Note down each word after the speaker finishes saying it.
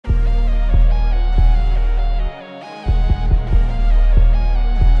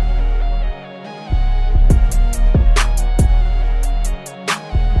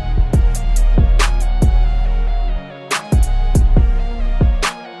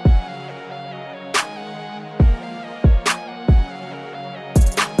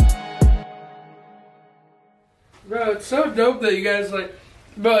Bro, it's so dope that you guys like.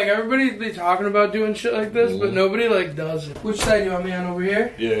 But like everybody be talking about doing shit like this, but nobody like does it. Which side do you want me on, over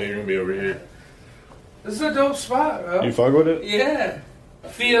here? Yeah, you're gonna be over here. This is a dope spot, bro. You fuck with it? Yeah.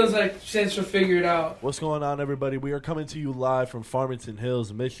 Feels like since we figured out. What's going on, everybody? We are coming to you live from Farmington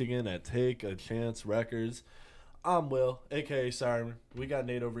Hills, Michigan at Take a Chance Records. I'm Will, a.k.a. Siren. We got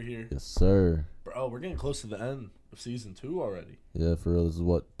Nate over here. Yes, sir. Bro, we're getting close to the end of Season 2 already. Yeah, for real. This is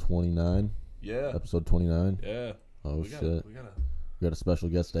what, 29? Yeah. Episode 29? Yeah. Oh, shit. We got a special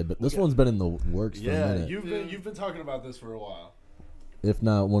guest today, but this one's been in the works for a minute. You've been talking about this for a while. If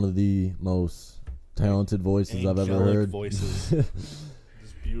not one of the most talented voices I've ever heard. Voices.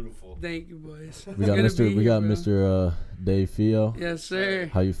 Just beautiful. Thank you, boys. We got Mr. Dave Fio. Yes, sir.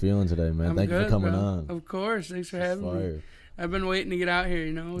 How you feeling today, man? Thank you for coming on. Of course. Thanks for having me. I've been waiting to get out here,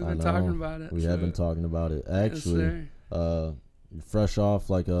 you know. We've been talking about it. We have been talking about it. Actually, you're fresh off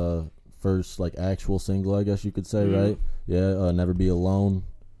like a first like actual single, I guess you could say, right? Yeah, Never Be Alone.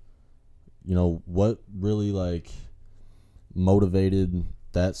 You know, what really like motivated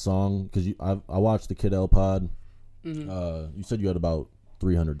that song? Because I watched the Kid L Pod. You said you had about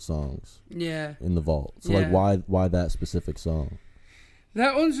 300 songs. Yeah. In the vault. So like, why that specific song?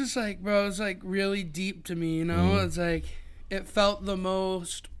 That one's just like, bro, it's like really deep to me. You know, it's like it felt the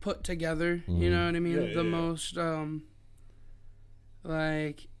most put together. You know what I mean? The most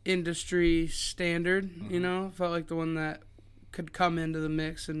like industry standard. You know, felt like the one that could come into the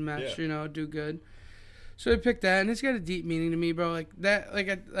mix and match. You know, do good. So I picked that, and it's got a deep meaning to me, bro. Like that, like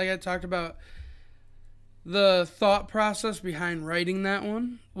I talked about. The thought process behind writing that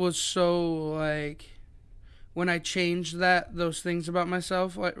one was so like when I changed those things about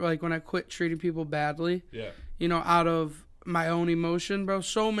myself, like when I quit treating people badly. Yeah. You know, out of my own emotion, bro.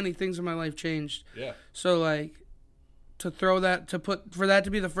 So many things in my life changed. Yeah. So like for that to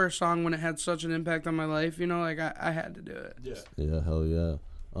be the first song when it had such an impact on my life, you know, like I had to do it. Yeah. Yeah, hell yeah.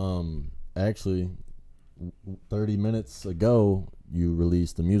 Actually 30 minutes ago you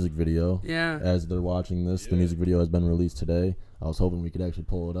released the music video. Yeah. As they're watching this, the music video has been released today. I was hoping we could actually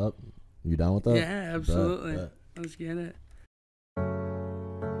pull it up. You down with that? Yeah, absolutely. Let's get it.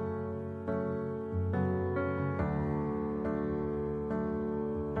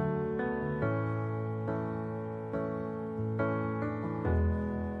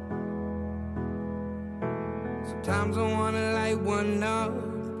 Sometimes I wanna light one up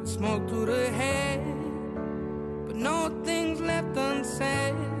and smoke through the head, but no things left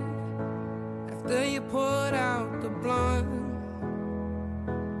unsaid after you poured out the blunt.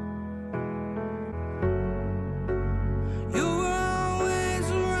 You were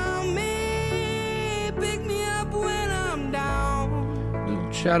always around me, pick me up when I'm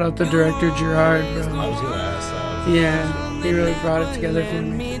down. Shout out the director Gerard, bro. I was gonna ask that. Yeah, he really brought it together for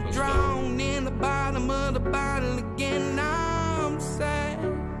me.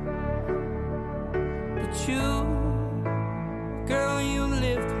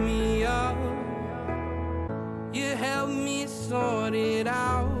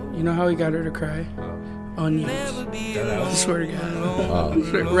 You know how he got her to cry? Onions. I swear to God.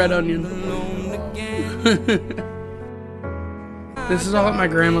 Red onion. This is all at my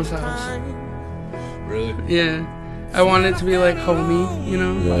grandma's house. Really? Yeah. I wanted it to be like homey, you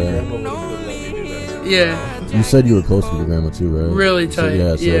know? Yeah. You said you were close to your grandma too, right? Really tight.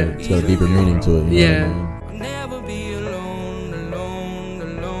 So it's got a deeper meaning to it. You know what I mean?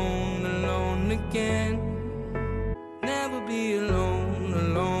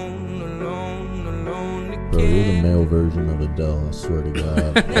 Bro, you're the male version of Adele, I swear to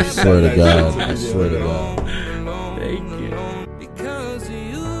God. I swear to God. I swear to God. Thank you. Because of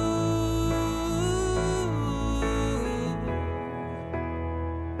you,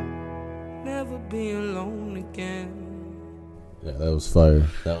 never be alone again. Yeah, that was fire.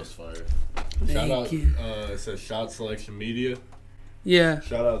 Shout out, it says Shot Selection Media. Yeah.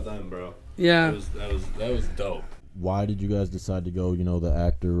 Shout out them, bro. Yeah. That was dope. Why did you guys decide to go, the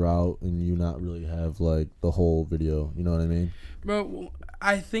actor route and you not really have, like, the whole video? You know what I mean? Bro,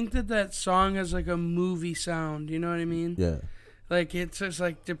 I think that song has, like, a movie sound. You know what I mean? Yeah. Like, it just,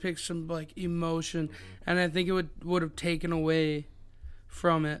 like, depicts some, like, emotion. And I think it would have taken away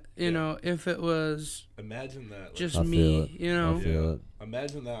from it, you know, if it was imagine that, like, just me, you know? I feel it.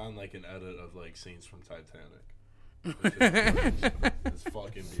 Imagine that on, like, an edit of, like, scenes from Titanic. It's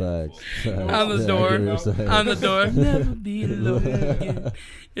fucking beautiful. Facts. On the door. Never be alone again.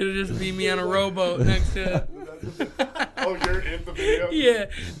 It'll just be me on a rowboat next to it. Oh, you're in the video? Yeah.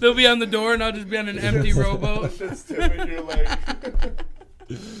 They'll be on the door and I'll just be on an empty rowboat. That shit's tipping your leg.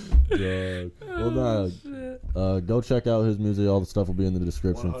 Well, nah, Go check out his music. All the stuff will be in the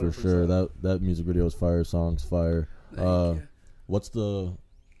description for sure. 100%. That music video is fire. Song's fire. Thank you.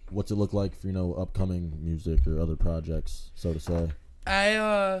 What's it look like for upcoming music or other projects, so to say?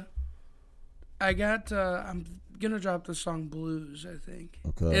 I'm gonna drop the song Blues, I think.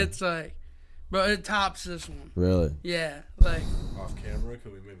 Okay. It's like, bro, it tops this one. Really? Yeah, like, Off camera,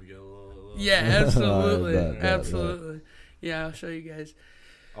 could we maybe get a little? yeah, absolutely, Bet. absolutely. Yeah, I'll show you guys.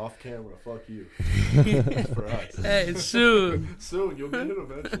 Off camera, fuck you. It's for us. Hey, soon. Soon, you'll get it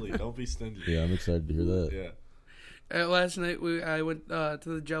eventually. Don't be stingy. Yeah, I'm excited to hear that. Yeah. Last night I went to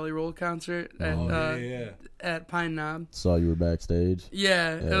the Jelly Roll concert Yeah. at Pine Knob. Saw you were backstage.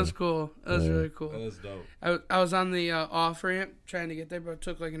 Yeah, it Yeah. was cool. It was Yeah. really cool. That is dope. I was on the off ramp trying to get there, but it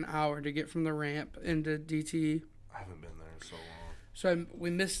took like an hour to get from the ramp into DT. I haven't been there in so long. So we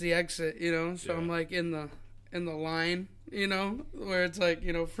missed the exit, So Yeah. I'm like in the line, where it's like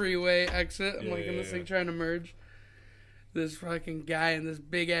freeway exit. I'm like in this thing trying to merge. This fucking guy in this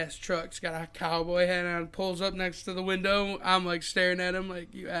big ass truck's got a cowboy hat on, pulls up next to the window. I'm like staring at him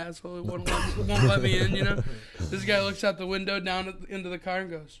like, you asshole, won't let me in, This guy looks out the window down into the car and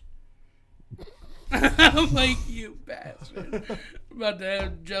goes. I'm like, you bastard. About to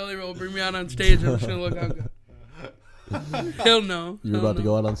have Jelly Roll bring me out on stage. I'm just gonna look out. He'll know. You were about to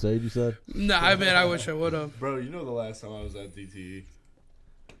go out on stage, you said? No, I mean, I wish I would have. Bro, the last time I was at DTE,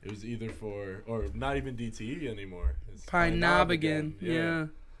 it was either or not even DTE anymore. It's Pine Knob again. Yeah.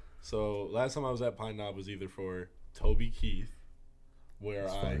 So last time I was at Pine Knob was either for Toby Keith, where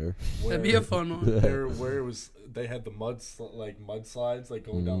Fire. That'd be a fun one. where it was they had the mudslides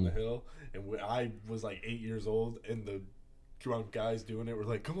going down the hill, and I was like 8 years old, and the drunk guys doing it were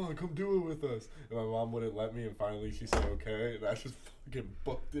like, come on, come do it with us, and my mom wouldn't let me, and finally she said okay, and I just fucking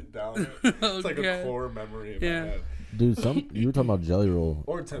booked it down. It's like a core memory in my head. Dude, you were talking about Jelly Roll.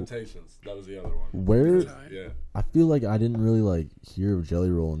 Or Temptations, that was the other one. Where? Yeah. I feel like I didn't really hear of Jelly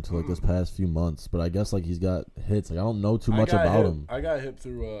Roll until this past few months, but I guess he's got hits. I don't know too much about him. I got hit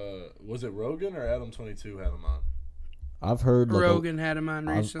through was it Rogan or Adam 22 had him on? I've heard Rogan had him on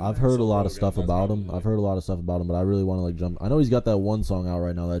recently. I've heard a lot of Rogan, stuff that's about him. probably I've heard a lot of stuff about him, but I really want to jump. I know he's got that one song out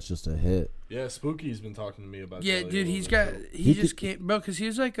right now that's just a hit. Yeah, Spooky's been talking to me about. Yeah, Jelly dude, Roll he and just can't, bro, because he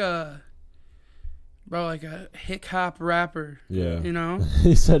was like a hip hop rapper. Yeah,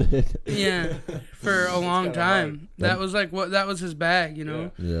 he said hick. Yeah, for a long time. That was that was his bag,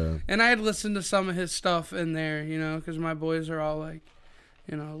 Yeah. And I had listened to some of his stuff in there, because my boys are all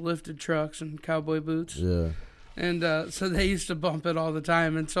lifted trucks and cowboy boots. Yeah. And so they used to bump it all the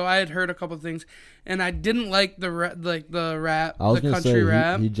time, and so I had heard a couple things, and I didn't like the rap, I was the gonna country say,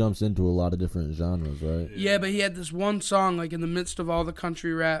 rap. He jumps into a lot of different genres, right? Yeah, but he had this one song in the midst of all the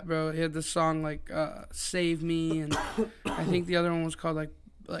country rap, bro. He had this song "Save Me," and I think the other one was called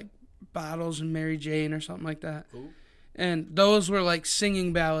like "Bottles" and "Mary Jane" or something like that. Ooh. And those were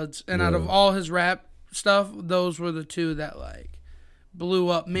singing ballads, and out of Yeah. all his rap stuff, those were the two that blew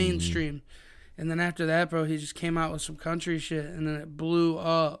up mainstream. And then after that, bro, he just came out with some country shit, and then it blew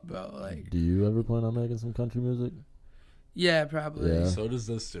up, bro. Do you ever plan on making some country music? Yeah, probably. Yeah. So does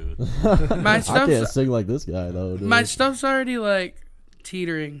this dude. My I stuff's can't sing like this guy though. Dude. my stuff's already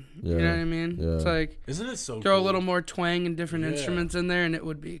teetering. Yeah. You know what I mean? Yeah. It's Isn't it so throw cool? a little more twang and different Yeah. instruments in there, and it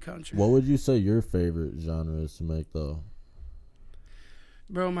would be country. What would you say your favorite genre is to make though?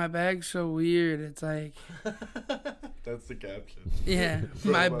 Bro, my bag's so weird. It's That's the caption. yeah,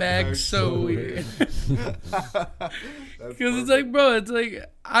 Bro, my bag's so weird. Because Because it's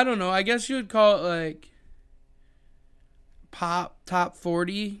I don't know. I guess you would call it pop top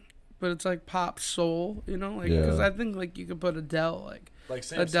 40, but it's pop soul, because Yeah. I think you could put Adele, like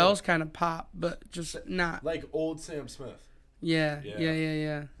Sam Adele's Smith. kind of pop, but just not. Like old Sam Smith. Yeah.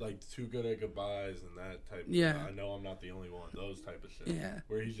 Yeah. Like Too Good at Goodbyes and that type Yeah. of I know I'm not the only one. Those type of shit. Yeah.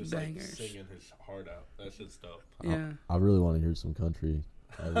 Where he's just Bangers. singing his heart out. That shit's dope. Yeah. I really want to hear some country.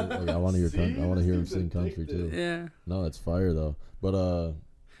 I want to hear. See, I want to hear him this sing dude's country too. addicted. Yeah. No, it's fire though. But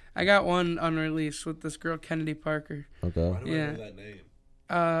I got one unreleased with this girl, Kennedy Parker. okay, Why do I Yeah. know that name?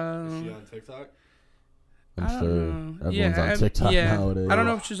 Is she on TikTok? I'm I don't sure know. everyone's on I'm- TikTok yeah. nowadays. I don't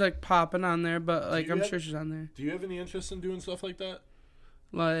know if she's popping on there, but you I'm have- sure she's on there. Do you have any interest in doing stuff like that?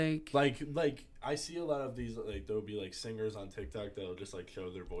 Like Like I see a lot of these there'll be singers on TikTok that'll just show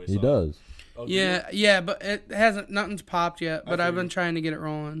their voice. He off. does. Oh, do you? yeah, but it hasn't. Nothing's popped yet. But I've been figured. trying to get it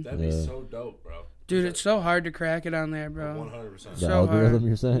rolling. That'd be Yeah. so dope, bro. Dude, it's so hard to crack it on there, bro. 100%. The So algorithm hard.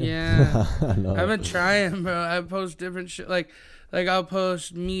 you're saying? Yeah. I know. I've been trying, bro. I post different shit. Like I'll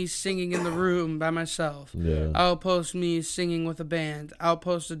post me singing in the room by myself. Yeah. I'll post me singing with a band. I'll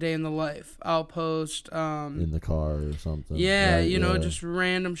post a day in the life. I'll post In the car or something. yeah, Right, yeah. just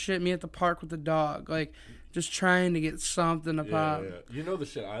random shit. Me at the park with the dog. just trying to get something to pop. Yeah. You know the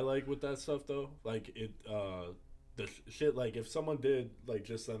shit I like with that stuff though, like the shit, like if someone did like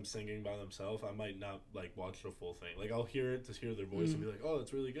just them singing by themselves, I might not like watch the full thing. Like I'll hear it to hear their voice and be like, oh,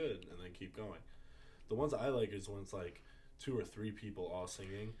 it's really good, and then keep going. The ones I like is when it's like 2 or 3 people all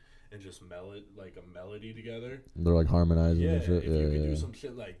singing and just like a melody together. They're like harmonizing and shit. If you could do some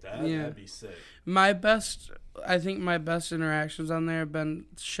shit like that, that'd be sick. I think my best interactions on there have been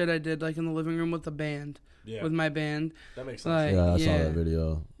shit I did like in the living room with the band. Yeah. With my band. That makes like, sense. Yeah, I saw that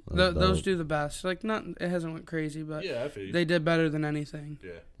video. Those do the best. Like, it hasn't went crazy, but I feel you. They did better than anything.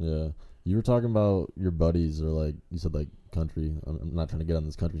 Yeah. You were talking about your buddies, or like you said, like country. I'm not trying to get on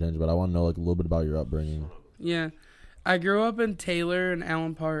this country tangent, but I want to know like a little bit about your upbringing. Yeah. I grew up in Taylor and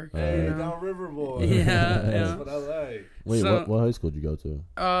Allen Park. Hey, you know? down River Boy. Yeah, That's what I like. Wait, So, what high school did you go to?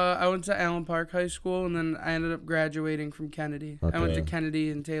 I went to Allen Park High School, and then I ended up graduating from Kennedy. Okay. I went to Kennedy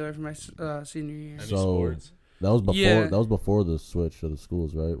and Taylor for my senior year. Any So- sports? That was before. Yeah. That was before the switch of the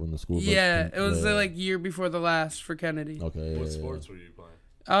schools, right? When the schools. Yeah, it was the like year before the last for Kennedy. Okay. What sports were you playing?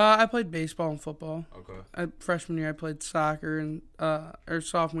 I played baseball and football. Okay. Freshman year I played soccer, and or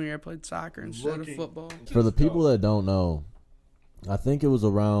sophomore year I played soccer instead of football. For the people that don't know, I think it was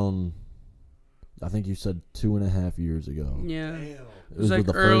around. I think you said 2.5 years ago. Yeah. Damn. It was like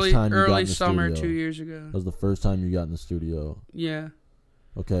the first time you got in early the summer studio. 2 years ago. That was the first time you got in the studio. Yeah.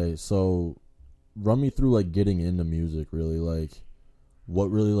 Okay, so run me through like getting into music. Really, like what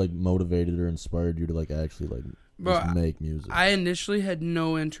really like motivated or inspired you to like actually like just make music. I initially had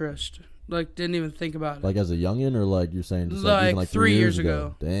no interest. Like, didn't even think about it. Like as a youngin', or like you're saying just Like, even like 3 years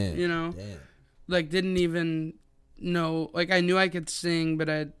ago. Damn. You know? Damn. Like, didn't even know. Like, I knew I could sing, but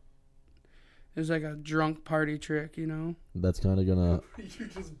it was like a drunk party trick, you know? That's kind of gonna. You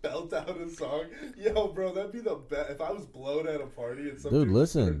just belt out a song. Yo, bro, that'd be the best. If I was blown at a party and some Dude, dude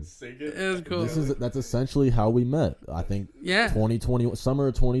listen. singing, It was cool. That's essentially how we met. I think Yeah. 2020 summer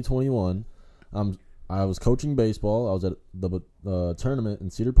of 2021. I was coaching baseball. I was at the tournament in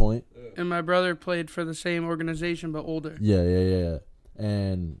Cedar Point. And my brother played for the same organization, but older. Yeah.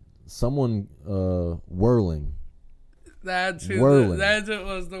 And someone Whirling. That's who. Whirling. That's what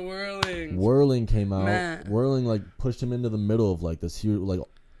was the Whirling. Whirling came out. Matt. Whirling like pushed him into the middle of like this huge like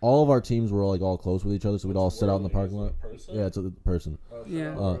all of our teams were like all close with each other, so we'd all sit out in the parking lot. Yeah, it's a person.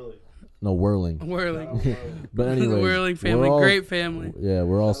 Yeah. No, Whirling. Whirling. But The anyway, Whirling family, great family. Yeah,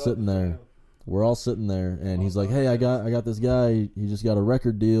 we're all sitting there. We're all sitting there, and he's like, "Hey, I got this guy. He just got a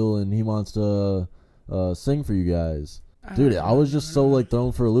record deal, and he wants to sing for you guys." Dude, I was just so like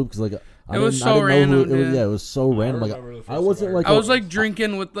thrown for a loop because like I didn't know random. who it was. Yeah, it was so random. Like I wasn't like I was like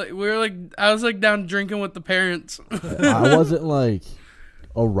drinking with I was like down drinking with the parents. I wasn't like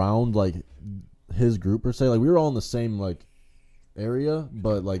around like his group per se. Like we were all in the same like area,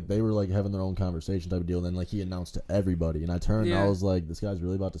 but like they were like having their own conversation type of deal. And then like he announced to everybody, and I turned and I was like, "This guy's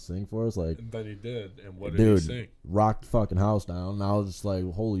really about to sing for us!" Like, and then he did. And what did dude, he sing? rocked the fucking house down. And I was just like,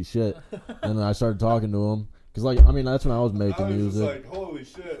 "Holy shit!" And then I started talking to him. Cause like I mean that's when I was making music. Just like, holy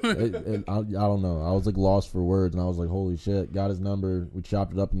shit. I don't know. I was like lost for words, and I was like, "Holy shit!" Got his number. We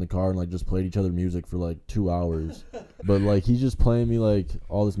chopped it up in the car and like just played each other music for like 2 hours. But like he's just playing me like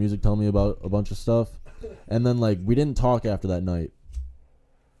all this music, telling me about a bunch of stuff, and then like we didn't talk after that night.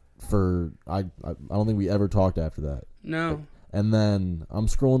 I don't think we ever talked after that. No. And then I'm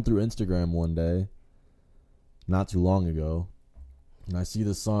scrolling through Instagram one day, not too long ago, and I see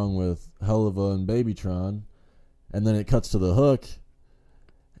this song with Helluva and Babytron. And then it cuts to the hook,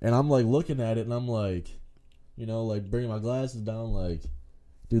 and I'm like looking at it, and I'm like, you know, like bringing my glasses down, like,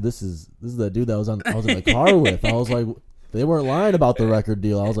 dude, this is that dude that I was in the car with. I was like, they weren't lying about the record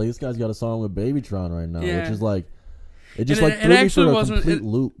deal. I was like, this guy's got a song with Babytron right now, which is like, it just like threw me for a complete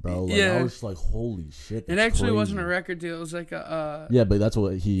loop, bro. Like I was just like, holy shit. It actually wasn't a record deal. It was like a. Yeah, but that's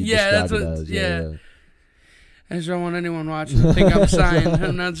what he described it as. Yeah. I just don't want anyone watching to think I'm signed.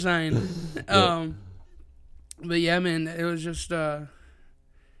 I'm not signed. But yeah, man, it was just that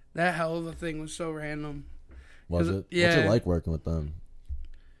hell of a thing was so random. Was it? Yeah. What's it like working with them?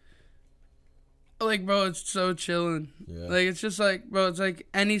 Like, bro, it's so chilling. Yeah. Like, it's just like, bro, it's like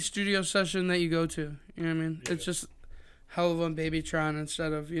any studio session that you go to. You know what I mean? Yeah. It's just Helluva and Babytron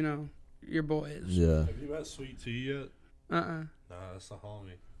instead of, you know, your boys. Yeah. Have you met Sweet Tea yet? Nah, that's the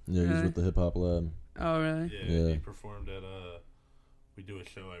homie. Yeah, he's with the Hip Hop Lab. Oh, really? Yeah. He performed at we do a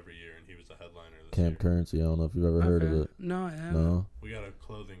show every year, and he was the headliner this Camp year. Currency. I don't know if you've ever heard of it. No, I haven't. No. We got a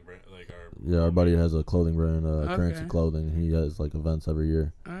clothing brand, like our. Yeah, our buddy has a clothing brand, Currency Clothing. He has like events every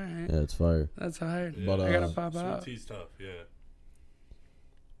year. All right. Yeah, it's fire. That's hard. Yeah. But I gotta pop out. Sweet Tea's tough. Yeah.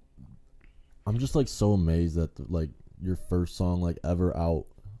 I'm just like so amazed that like your first song like ever out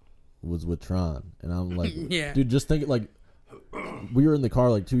was with Tron, and I'm like, Yeah. dude, just think like we were in the car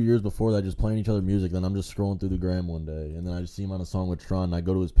like 2 years before that, just playing each other music. Then I'm just scrolling through the gram one day, and then I just see him on a song with Tron. And I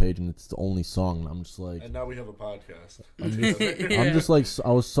go to his page, and it's the only song. And I'm just like, And now we have a podcast. I'm just like,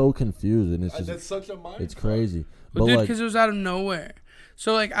 I was so confused, and it's just, That's such a mind. it's crazy. Well, But dude, like, because it was out of nowhere.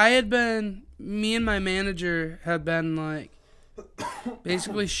 So, like, me and my manager had been, like,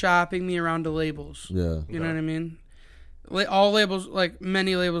 basically shopping me around to labels. yeah, You know what I mean? All labels, like,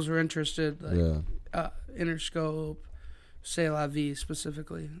 many labels were interested. Like, yeah, Interscope, C'est La Vie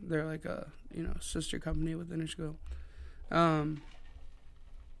specifically. They're, like, a, sister company with Interscope.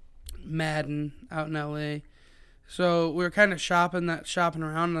 Madden out in L.A. So, we were kind of shopping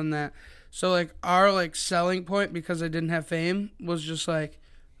around on that. So, like, our, like, selling point, because I didn't have fame, was just, like,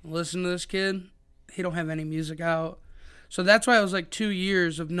 listen to this kid. He don't have any music out. So that's why I was, like, 2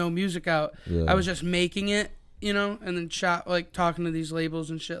 years of no music out. yeah. I was just making it, and then talking to these labels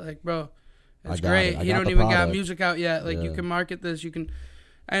and shit, like, bro, it's great. You don't even got music out yet. Like, you can market this. You can.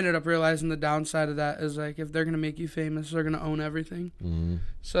 I ended up realizing the downside of that is, like, if they're going to make you famous, they're going to own everything. Mm-hmm.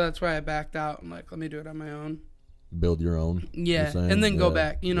 So that's why I backed out. I'm like, let me do it on my own. Build your own. Yeah, and then go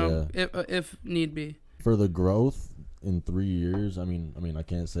back, if need be. For the growth in 3 years, I mean, I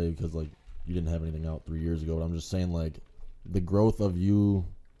can't say because like you didn't have anything out 3 years ago. But I'm just saying like the growth of you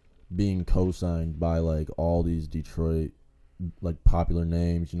being co-signed by like all these Detroit like popular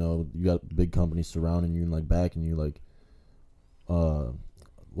names. You got big companies surrounding you and like backing you. Like,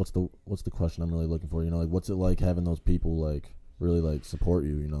 what's the question I'm really looking for? Like, what's it like having those people like really like support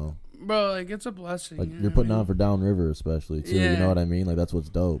you? Bro, like, it's a blessing. Like, you're putting on for Downriver especially, too. Yeah. You know what I mean? Like, that's what's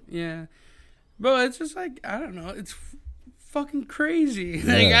dope. Yeah. Bro, it's just, like, I don't know. It's fucking crazy.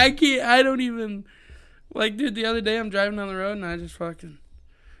 Yeah. Like, I don't even... Like, dude, the other day I'm driving down the road and I just fucking...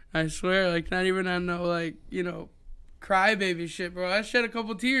 I swear, like, not even on no, like, crybaby shit, bro. I shed a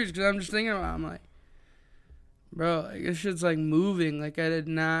couple tears because I'm just thinking about it. I'm like, bro, like, this shit's, like, moving. Like, I did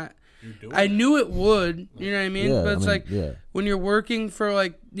not... I knew it would, you know what I mean? Yeah, but it's yeah. when you're working for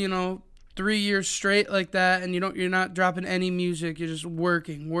 3 years straight like that, and you're not dropping any music, you're just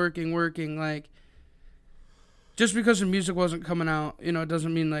working. Like, just because the music wasn't coming out, it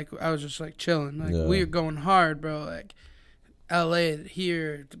doesn't mean like I was just like chilling. Like, we were going hard, bro. Like, LA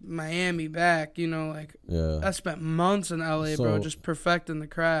here, Miami back, like, I spent months in LA, bro, just perfecting the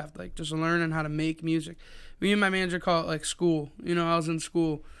craft, like just learning how to make music. Me and my manager call it like school. I was in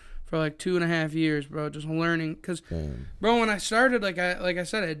school for like 2.5 years, bro, just learning. Cause, bro, when I started, like I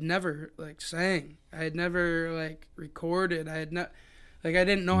said, I had never like sang. I had never like recorded. I had not, like, I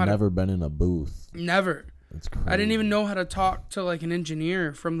didn't know how to. Never been in a booth. Never. That's crazy. I didn't even know how to talk to like an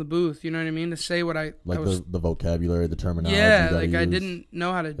engineer from the booth. You know what I mean? To say what I was. The vocabulary, the terminology. Yeah, like I didn't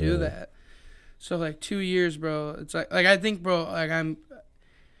know how to do that. So like 2 years, bro. It's like I think, bro, like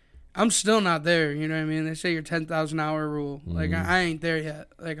I'm still not there, you know what I mean? They say your 10,000 hour rule. Mm-hmm. Like, I ain't there yet.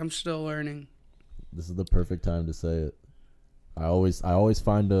 Like, I'm still learning. This is the perfect time to say it. I always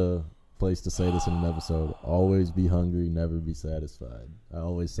find a place to say this in an episode. Always be hungry, never be satisfied. I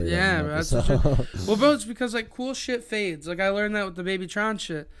always say that. Yeah, bro. That's well, bro, it's because, like, cool shit fades. Like, I learned that with the Baby Tron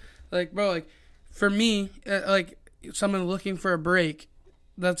shit. Like, bro, like, for me, like, someone looking for a break,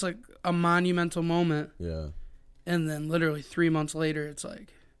 that's, like, a monumental moment. Yeah. And then literally 3 months later, it's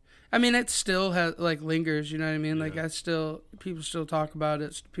like... I mean, it still has like lingers, you know what I mean? Like, people still talk about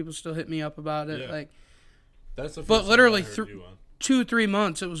it. People still hit me up about it. Yeah. Like, that's the first but literally 2-3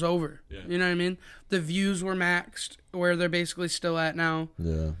 months, it was over. Yeah. You know what I mean? The views were maxed where they're basically still at now.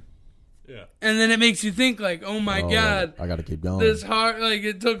 Yeah. Yeah. And then it makes you think like, oh my God, I got to keep going. This hard, like,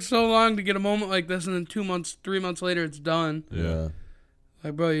 it took so long to get a moment like this, and then 3 months later, it's done. Yeah.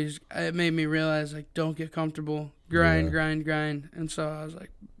 Like, bro, it made me realize, like, don't get comfortable. Grind. And so I was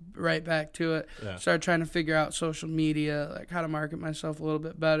like, right back to it. Yeah. Started trying to figure out social media, like how to market myself a little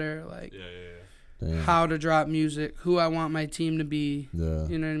bit better, like how to drop music, who I want my team to be. Yeah.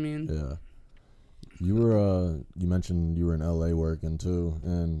 You know what I mean? Yeah. You mentioned you were in LA working too,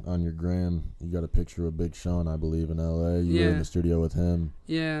 and on your gram you got a picture of Big Sean, I believe, in LA. You were in the studio with him.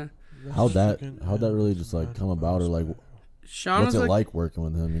 Yeah. How'd that really just like come about, or like Sean what's it like working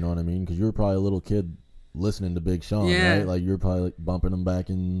with him? You know what I mean? Because you were probably a little kid listening to Big Sean, right? Like, you're probably like bumping him back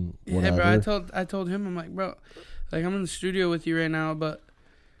in whatever. Yeah, bro. I told him, I'm like, bro, like, I'm in the studio with you right now, but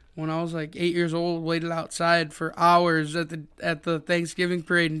when I was like 8 years old, waited outside for hours at the Thanksgiving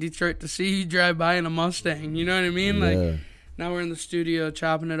parade in Detroit to see you drive by in a Mustang. You know what I mean? Yeah. Like, now we're in the studio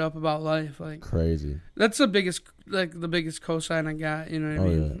chopping it up about life. Like, crazy. That's the biggest cosign I got. You know what I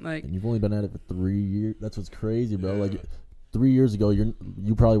mean? Yeah. Like, and you've only been at it for 3 years. That's what's crazy, bro. Yeah. Like, 3 years ago,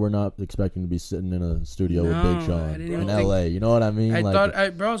 you probably were not expecting to be sitting in a studio with Big I Sean didn't in even L.A. You know what I mean? I Like,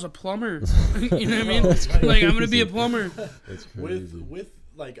 thought, bro, I was a plumber. You know what I mean? Like, I'm gonna be a plumber. it's crazy. With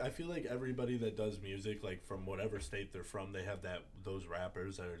like, I feel like everybody that does music, like from whatever state they're from, they have those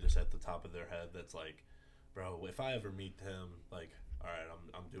rappers that are just at the top of their head. That's like, bro, if I ever meet him, like, all right,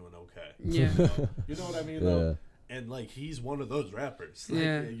 I'm doing okay. Yeah. You know what I mean? Yeah. Though? And like, he's one of those rappers. Like,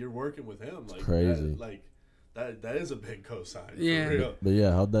 Yeah. you're working with him. Like, crazy. That is a big cosign. Yeah. For real. But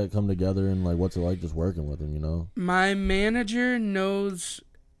yeah, how'd that come together, and like, what's it like just working with him? You know? My manager knows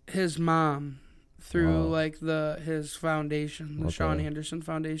his mom through Wow. like his foundation, the Okay. Sean Anderson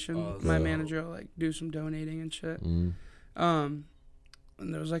Foundation. Oh, My so- manager will like do some donating and shit. Mm. And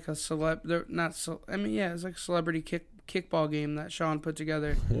there was like a it was like a celebrity kickball game that Sean put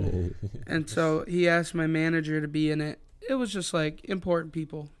together. And so he asked my manager to be in it. It was just like important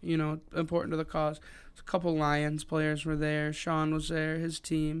people, you know, important to the cause. A couple Lions players were there. Sean was there, his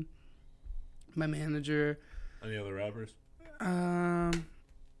team, my manager. Any other rappers?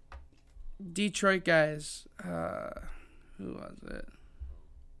 Detroit guys. Who was it?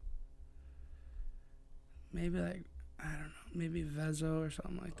 Maybe like, I don't know, maybe Vezo or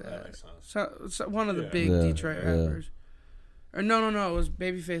something like That that. makes sense. So one of the Yeah. big Yeah, Detroit yeah. rappers. Or no, it was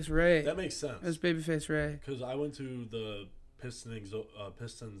Babyface Ray. That makes sense. It was Babyface Ray. Because I went to the Pistons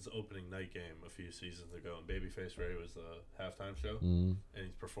opening night game a few seasons ago, and Babyface Ray was the halftime show, Mm. and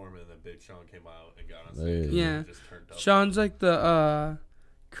he's performing, and then Big Sean came out and got on Hey. stage. Yeah. And just turned up. Sean's like the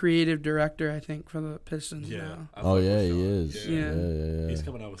creative director, I think, for the Pistons Yeah. now. I Oh fuck with yeah, he Sean. is. Yeah. Yeah. He's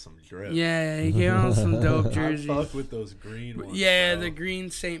coming out with some drip. Yeah, he came out with some dope jerseys. I fuck with those green ones. Yeah, bro. the green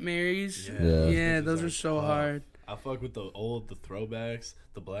St. Mary's. Yeah. Yeah, bitches those are so tough. hard. I fuck with the throwbacks.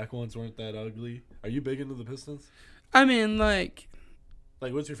 The black ones weren't that ugly. Are you big into the Pistons? I mean, like,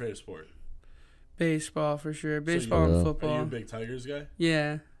 Like, what's your favorite sport? baseball for sure. Baseball Yeah. and Are you a football. big Tigers guy?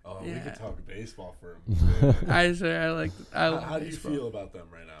 Yeah. Oh, we Yeah. could talk baseball for a minute. I say I like How do you baseball. feel about them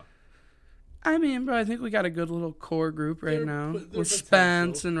right now? I mean, bro, I think we got a good little core group right They're- now they're with potential.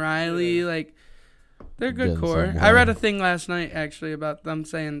 Spence and Riley. Yeah. Like, they're a good Getting core. something I read going. a thing last night actually about them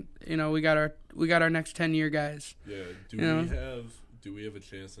saying, you know, we got our next 10-year guys. Yeah. Yeah. Do we have a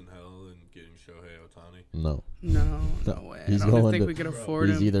chance in hell in getting Shohei Ohtani? No, No way. He's I don't even going think to- we could Bro, afford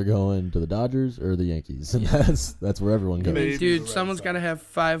he's him. either going to the Dodgers or the Yankees, and that's where everyone I goes. mean, Maybe dude, the Red someone's Sox. got to have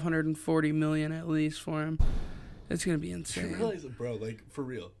 $540 million at least for him. It's gonna be Do you insane. realize, bro? Like, for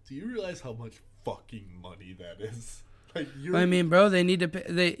real? Do you realize how much fucking money that is? Like, you're. I mean, bro, they need to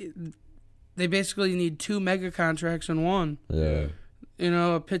pay, they basically need 2 mega contracts in one. Yeah. You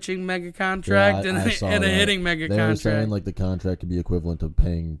know, a pitching mega contract Yeah, I saw and a that. hitting mega They were saying contract. like the contract could be equivalent to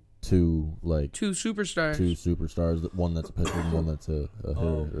paying two 2 superstars. superstars, one that's a pitcher and one that's a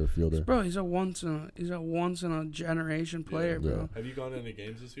hitter or a fielder. Bro, he's a once in a generation player, Yeah. bro. Have you gone to any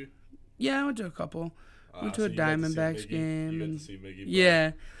games this year? Yeah, I went to a couple. Went to So a you got to see Diamondbacks Miggy? game. You got and- to see Miggy play?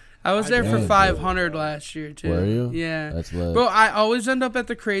 Yeah, I was I there for did. 500 last year too. Were you? Yeah, That's lit. bro. I always end up at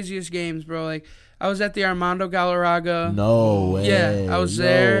the craziest games, bro. Like I was at the Armando Galarraga. No way. Yeah, I was No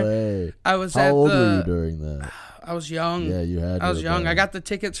there. way. I was How at old the. were you during that? I was young. Yeah, you had. I was to young. have I been. got the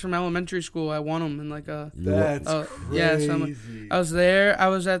tickets from elementary school. I won them in like a. You were- That's Oh, yeah, crazy. so I was there. I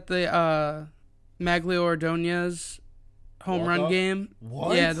was at the Maglio Ordonez home run Walk-off? game.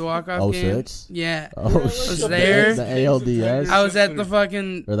 What? Yeah, the walk-off game. 06? Yeah. Oh was shit! there. The ALDS. I was at the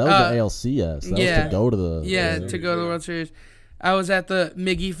fucking. Or that was the ALCS. That was yeah. to go to the. Yeah, to go to the World Series. I was at the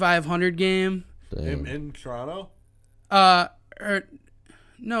Miggy 500 game. Damn. In Toronto?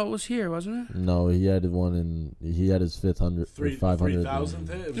 No, it was here, wasn't it? No, he had one in. He had his 500. 3,000th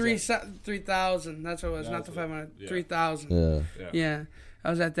hit? It was 3,000. That's what it was. Not the 500. Yeah. 3,000. Yeah. that- Yeah. Yeah, I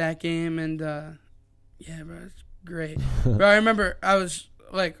was at that game, and yeah, bro, it's great. Bro, I remember I was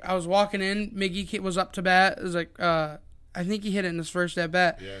walking in. Miggy was up to bat. It was like I think he hit it in his first at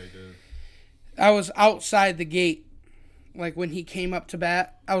bat. Yeah, he did. I was outside the gate, like when he came up to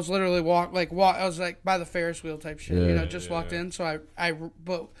bat. I was literally walk. I was like by the Ferris wheel type shit. Yeah. Just Yeah, walked yeah. in. So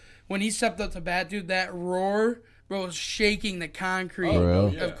but when he stepped up to bat, dude, that roar, bro, was shaking the concrete For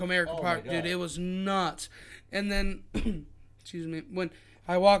real? yeah. of Comerica Oh, my Park, God. dude. It was nuts. And then, excuse me, when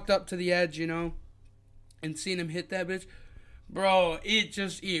I walked up to the edge, and seen him hit that bitch, bro, it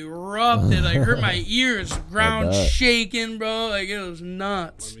just erupted. Like, hurt my ears, ground bet. shaking, bro. Like, it was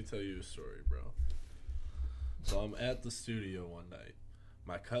nuts. Let me tell you a story, bro. So I'm at the studio one night.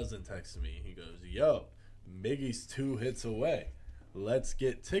 My cousin texted me. He goes, "Yo, Miggy's 2 hits away. Let's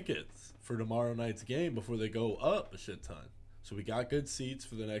get tickets for tomorrow night's game before they go up a shit ton." So we got good seats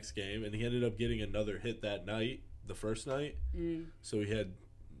for the next game, and he ended up getting another hit that night, the first night. So he had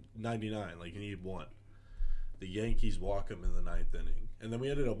 99, like he needed 1. The Yankees walk them in the 9th inning. And then we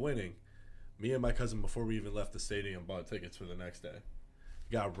ended up winning. Me and my cousin, before we even left the stadium, bought tickets for the next day.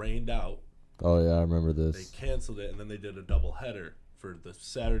 Got rained out. Oh, yeah, I remember They this. canceled it, and then they did a double header for the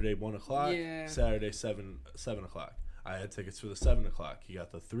Saturday 1 o'clock, Yeah. Saturday 7 o'clock. I had tickets for the 7 o'clock. He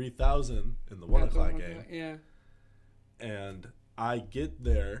got the 3,000 in the 1 o'clock game. Yeah. And I get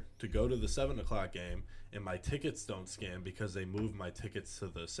there to go to the 7 o'clock game, and my tickets don't scan because they moved my tickets to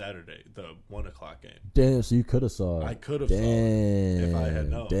the 1 o'clock game. Damn, so you could have saw it. I could have saw it if I had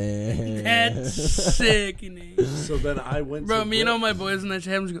known. Damn. That's sickening. So then I went Bro, to me and all my boys in that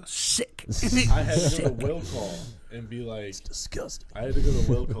Shams go, sick. I had to go to Will Call and be like, It's disgusting. I had to go to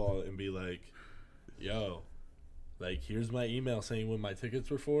Will Call and be like, yo, like, here's my email saying when my tickets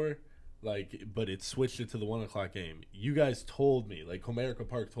were for. Like, but it switched it to the 1 o'clock game. You guys told me, like, Comerica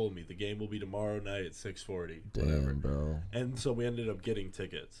Park told me the game will be tomorrow night at 6:40. Damn, bro. And so we ended up getting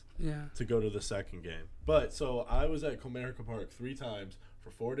tickets Yeah. to go to the second game. But so I was at Comerica Park 3 times for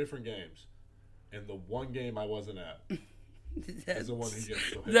 4 different games, and the one game I wasn't at is the one he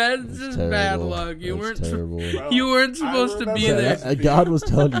gets to hit. That's just bad Terrible. luck. You That's weren't. terrible. Bro, You weren't I supposed to be remember there. that. God was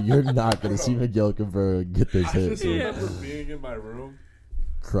telling you you're not going to see Miguel Cabrera get this I hit. just dude. remember being in my room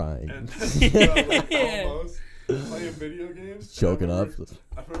Crying. and Yeah. almost playing video games. Choking up.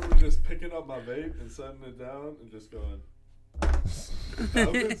 I remember just picking up my vape and setting it down and just going. I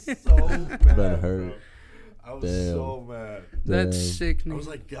was so mad. Been hurt. Bro. I was Damn. so mad. That's Damn. I sickening. was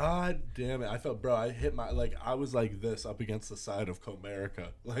like, God damn it. I felt, bro, I hit my, like, I was like this up against the side of Comerica.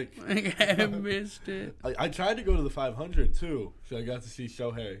 Like, I missed it. I tried to go to the 500 too. So I got to see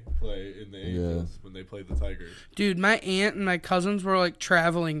Shohei play in the Angels when they played the Tigers. Dude, my aunt and my cousins were like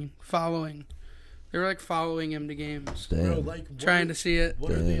traveling, following. They were like following him to games, Bro, Damn. like, what trying are- to see it.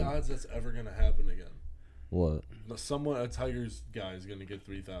 What are the Damn. odds that's ever going to happen again? What? No, a Tigers guy is going to get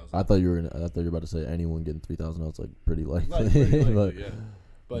 3,000. I thought you were about to say anyone getting 3,000. I was like pretty likely. Like, pretty likely, but yeah.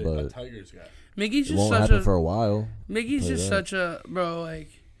 But a but- Tigers guy Mickey's it just won't such happen a for a while. Mickey's Tell you just that. such a bro. Like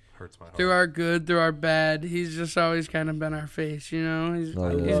hurts my heart. through our good, through our bad, he's just always kind of been our face. You know, he's Oh,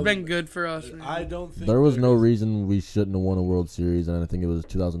 yeah. he's love- been good for us. Man. I don't think There was no there's- reason we shouldn't have won a World Series, and I think it was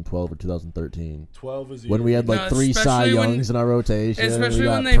 2012 or 2013 12 is the when year we had we- like No, 3 Cy especially when- Youngs in our rotation. Especially we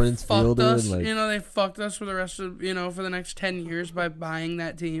got when they Prince fucked Fielder us, and, like, you know, they fucked us for the rest of, for the next 10 years by buying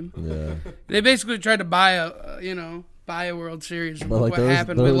that team. yeah. They basically tried to buy a World Series. But, But like, what there was-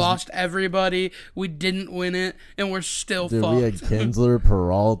 happened? there We was- lost everybody. We didn't win it, and we're still Dude, fucked. we had Kinsler,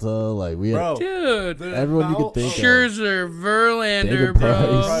 Peralta, like we had. Bro, Dude, the Everyone you amount could think of- of. Scherzer, Verlander, David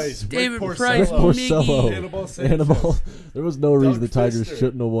bro, Price. David Rick Price, Porcello. Rick Porcello. Miggy. Hannibal Sanchez. Hannibal. There was no reason the Tigers Fister.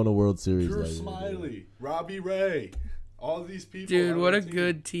 shouldn't have won a World Series. Drew that year, Smiley, Robbie Ray, all these people. Dude, on what our a team.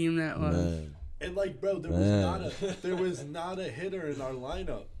 good team that was. Man. And like, bro, Man. there was not a hitter in our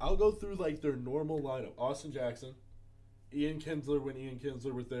lineup. I'll go through like their normal lineup: Austin Jackson, Ian Kinsler when Ian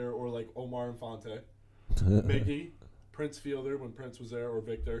Kinsler was there, or like Omar Infante, Miggy, Prince Fielder when Prince was there, or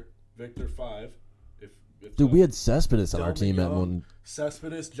Victor 5. If Dude, we had Cespedes on our Delman team at Young, one.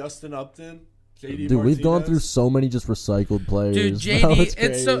 Cespedes, Justin Upton, JD. Dude, we've gone Martinez. through so many just recycled players. Dude, bro, JD,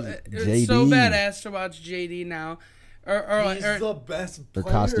 it's so crazy. badass to watch JD now. He's Or the best or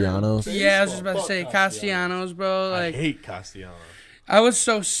player. Castellanos. in yeah, I was just baseball. about to say Fuck Castellanos, bro. I Like hate Castellanos. I was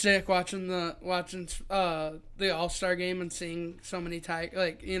so sick watching the All-Star game and seeing so many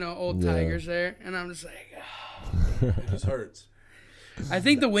old Yeah. Tigers there, and I'm just like, It just hurts. I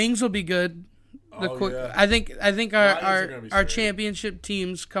think the Wings will be good. Yeah. I think Lions are gonna be our straight. championship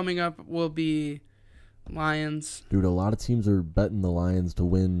teams coming up will be Lions. Dude, a lot of teams are betting the Lions to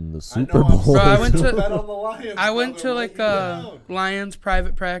win the I Super know, I'm Bowl. Bro, I went so to- bet on the Lions, I went to brother. like Let me down. Lions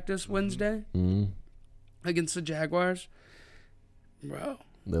private practice Wednesday Mhm. against the Jaguars. Bro,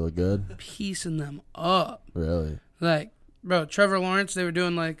 They look good. piecing them up. Really? Like, bro, Trevor Lawrence, they were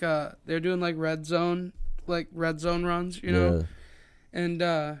doing like red zone runs, you know? Yeah. And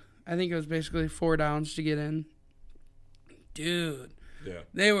I think it was basically 4 downs to get in. Dude, Yeah.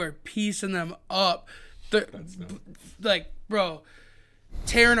 they were piecing them up. Like, bro,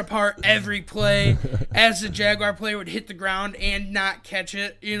 tearing apart every play as the Jaguar player would hit the ground and not catch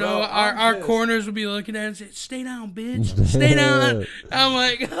it. You know, Bro, I'm our pissed. corners would be looking at it and say, "Stay down, bitch. Stay down." I'm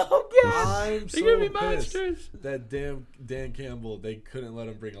like, oh, God. I'm They're so going to be pissed monsters. that damn Dan Campbell, they couldn't let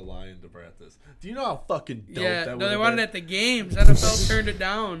him bring a lion to practice. Do you know how fucking dope Yeah, that no, they would've wanted been? it at the games. NFL turned it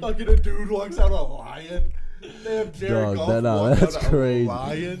down. Fucking a dude walks out a lion. They have Jared Dog, Goff walk that's out crazy. a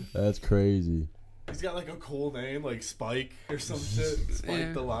lion. That's crazy. He's got like a cool name, like Spike or some shit. Spike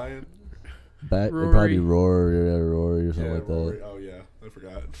Yeah. the lion. Back, it'd Rory. probably be Rory or something like Rory. that. Oh yeah, I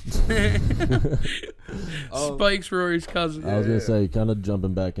forgot. Spike's Rory's cousin. I was Yeah. gonna say, kind of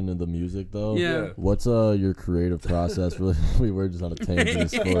jumping back into the music though. Yeah. What's your creative process? Really, we were just on a tangent of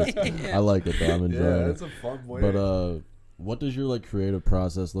sports. I like it though. I'm enjoying Yeah, it. it's a fun way. But what does your like creative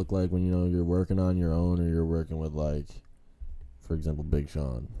process look like when you're working on your own or you're working with like, for example, Big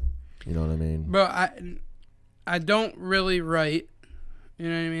Sean? You know what I mean? Bro, I don't really write. You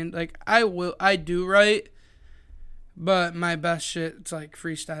know what I mean? Like I do write, but my best shit it's like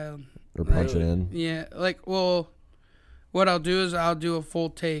freestyle. Or punch it Really? in? Yeah, like well, what I'll do is I'll do a full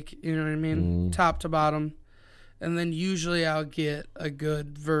take. You know what I mean? Top to bottom, and then usually I'll get a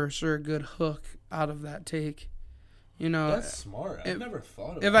good verse or a good hook out of that take. You know, That's smart. I've never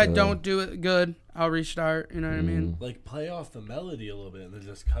thought of if it. I don't do it good, I'll restart. You know what I mean? Like play off the melody a little bit and then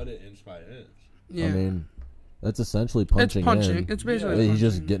just cut it inch by inch. Yeah, I mean, that's essentially punching. it's punching. In. It's basically He's punching.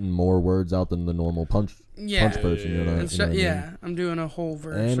 just getting more words out than the normal punch person. You know, Instead, what I mean? yeah, I'm doing a whole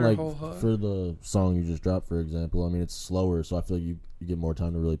verse And or a like whole hook. for the song you just dropped, for example, I mean it's slower, so I feel like you get more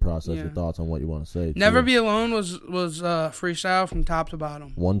time to really process Yeah. your thoughts on what you want to say. Never too. Be Alone was freestyle from top to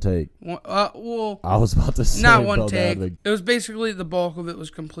bottom. One take. Well, I was about to say not one Bell take. Davig. It was basically the bulk of it was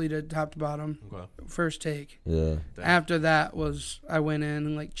completed top to bottom. Okay. First take. Yeah, After that was I went in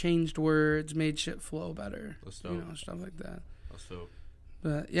and like changed words, made shit flow better. That's You dope. know, stuff like that. That's dope.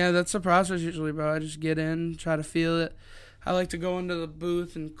 But yeah, that's the process usually, bro. I just get in, try to feel it. I like to go into the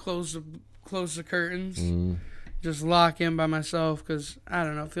booth and close the curtains. Just lock in by myself because I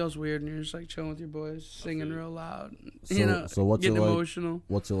don't know, it feels weird and you're just like chilling with your boys, singing real loud. So what's getting it like? emotional.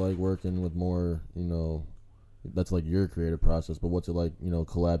 What's it like working with more? That's like your creative process. But what's it like?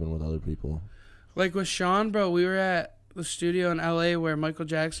 Collabing with other people. Like with Sean, bro, we were at the studio in LA where Michael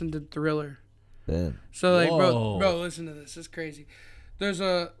Jackson did Thriller. Damn. So like, Whoa. bro, listen to this. It's crazy. First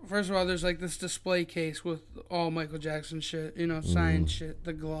of all, there's like this display case with all Michael Jackson shit, signed shit,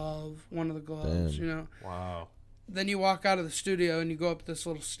 the glove, one of the gloves, Damn. Wow. Then you walk out of the studio and you go up this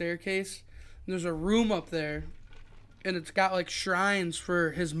little staircase. And there's a room up there, and it's got like shrines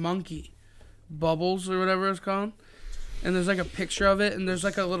for his monkey, Bubbles or whatever it's called. And there's like a picture of it, and there's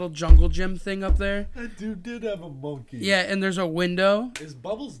like a little jungle gym thing up there. That dude did have a monkey. Yeah, and there's a window. Is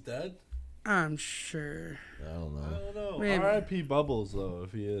Bubbles dead? I'm sure. I don't know. I don't know. Maybe. R.I.P. Bubbles though,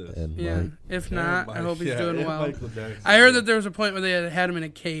 if he is. And Yeah. Mike, If And not, I Mike- hope he's yeah, doing and well. Michael Jackson. I heard that there was a point where they had him in a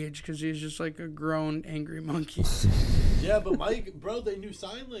cage because he was just like a grown, angry monkey. Yeah, but Mike, bro, they knew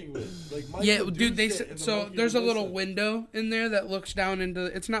sign language. Like Mike Yeah, would dude. do shit and the So monkey there's a would little listen. window in there that looks down into.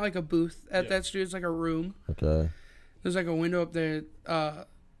 It's not like a booth at Yeah. that studio. It's like a room. okay. There's like a window up there. The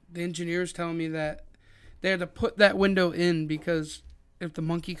engineers telling me that they had to put that window in because if the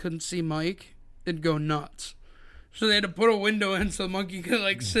monkey couldn't see Mike, it'd go nuts. So they had to put a window in so the monkey could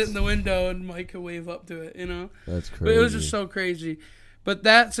like sit in the window and Mike could wave up to it. That's crazy. But it was just so crazy. But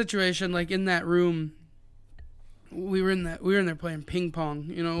that situation, like in that room, we were in there playing ping pong.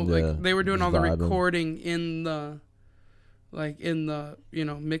 Yeah, Like they were doing just all the vibing. recording in the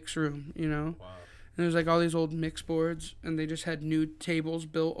mix room. Wow. And there's like all these old mix boards, and they just had new tables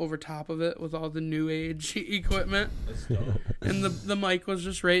built over top of it with all the new age equipment. That's dope. And the mic was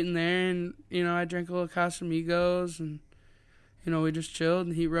just right in there, and I drank a little Casamigos, and we just chilled.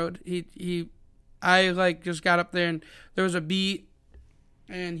 And he wrote I like just got up there, and there was a beat,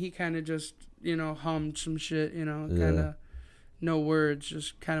 and he kind of just hummed some shit, kind of no words,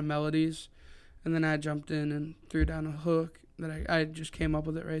 just kind of melodies, and then I jumped in and threw down a hook that I just came up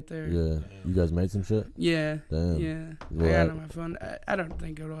with it right there. Yeah. You guys made some shit? Yeah. Damn. Yeah. Well, I got it on my phone. I don't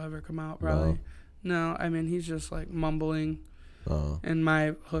think it'll ever come out, probably. No, I mean, he's just like mumbling, and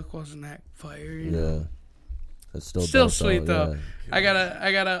my hook wasn't that fire, Yeah. It's still Still dope, sweet, though. Yeah.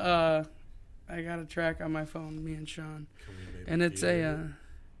 I got a track on my phone, me and Sean. Can we maybe And it's feel it?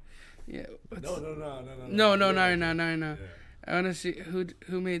 yeah. what's- No. No. Yeah. I want to see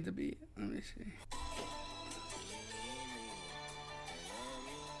who made the beat. Let me see.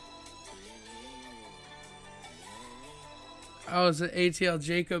 Oh, it's an ATL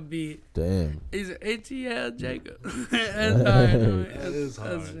Jacob beat. Damn. He's an ATL Jacob. That's hard. That is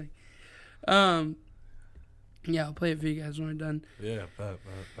hard. sick. Yeah, I'll play it for you guys when we're done. Yeah, bet.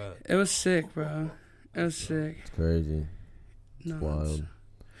 It was sick, bro. It was sick. It's crazy. No, Wild.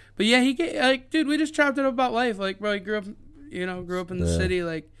 But yeah, dude, we just chopped it up about life. Like, bro, he grew up in the Yeah. city,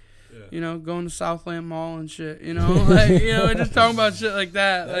 like, Yeah. going to Southland Mall and shit, like, we're just talking about shit like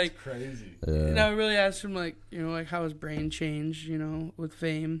that. That's like, crazy. Yeah. I really asked him, like, like how his brain changed, with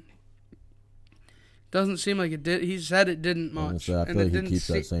fame. Doesn't seem like it did. He said it didn't much. I feel it like he didn't keeps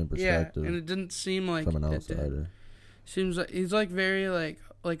that same perspective Yeah, and it didn't seem like from an it did. outsider. Seems like he's like very like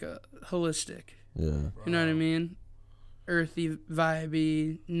like a holistic. Yeah. You know what I mean? Earthy,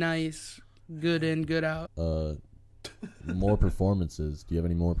 vibey, nice, good in, good out. More performances. Do you have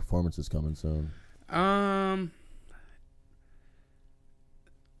any more performances coming soon? I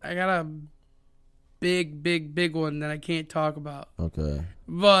got a big one that I can't talk about. Okay.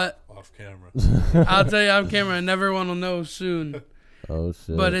 But Off camera. I'll tell you on camera, and everyone will know soon. Oh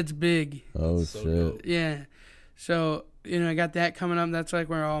shit. But it's big. Oh So shit. dope. Yeah. So, I got that coming up. That's like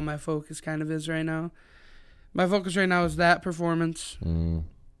where all my focus kind of is right now. My focus right now is that performances,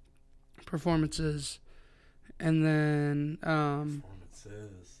 and then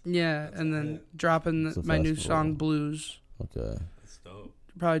Performances. yeah, That's and then it. dropping It's a my new festival. song Blues. Okay. That's dope.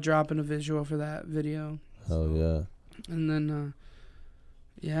 Probably dropping a visual for that video, Hell yeah. and then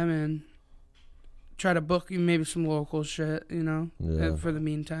yeah, man. Try to book maybe some local shit, Yeah. for the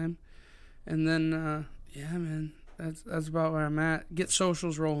meantime, and then yeah, man. That's about where I'm at. Get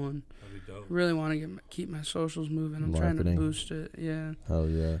socials rolling. That'd be dope. Really want to keep my socials moving. I'm trying to Marketing. boost it. Yeah. Hell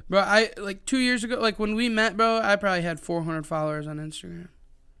yeah. Bro, I 2 years ago, like when we met, bro, I probably had 400 followers on Instagram.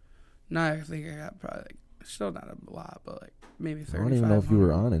 Now I think I got probably still not a lot, but like maybe 35. I don't even know if you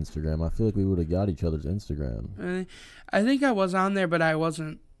were on Instagram. I feel like we would have got each other's Instagram. I think I was on there, but I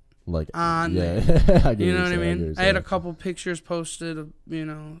wasn't Like on yeah. there. I get You know you're what I saying, mean? get I had a you're couple pictures posted of,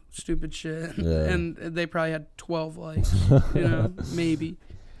 stupid shit. Yeah. And they probably had 12 likes, maybe.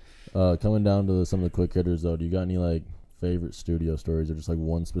 Coming down to some of the quick hitters though, do you got any like favorite studio stories or just like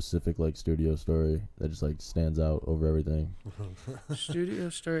one specific like studio story that just like stands out over everything? Studio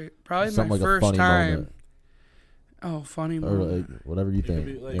story. Probably Something my like a first funny time. moment. Oh, funny Or moment. like whatever you could think.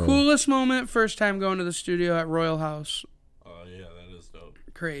 be, like, Yeah. Coolest moment, first time going to the studio at Royal House. Oh yeah, that is dope.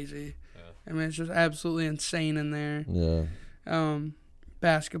 Crazy. Yeah. I mean, it's just absolutely insane in there. Yeah.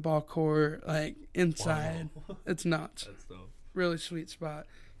 Basketball court, like inside. Wow. It's nuts. That's dope. Really sweet spot.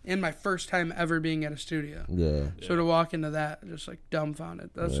 And my first time ever being at a studio. Yeah. So to walk into that, just like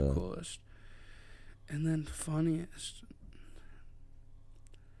dumbfounded. That's Yeah. the coolest. And then funniest.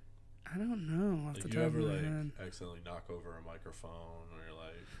 I don't know off Like the you top ever of my like head. accidentally knock over a microphone or you're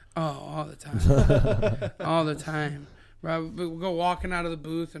like Oh, all the time. All the time. Bro, we'll go walking out of the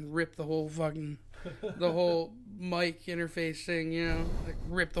booth and rip the whole mic interface thing, like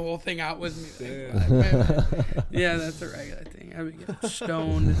rip the whole thing out with me. Damn. Like, man. Yeah, that's a regular thing. I mean, get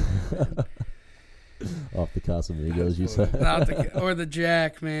stoned. Off the Casamigos, you That's said. Or the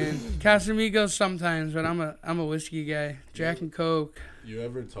Jack, man. Casamigos sometimes, but I'm a whiskey guy. Jack and Coke. you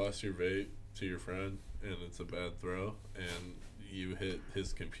ever toss your vape to your friend and it's a bad throw and you hit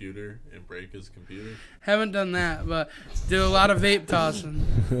his computer and break his computer? Haven't done that, but do a lot of vape tossing.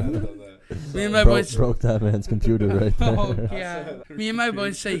 I've done that. Me and my Bro, boys. broke that man's computer right there. Oh god. Me and my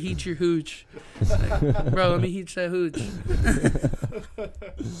boys say heat your hooch. Like, bro, let me heat that hooch.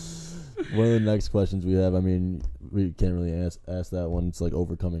 One of the next questions we have, I mean, we can't really ask that one. It's like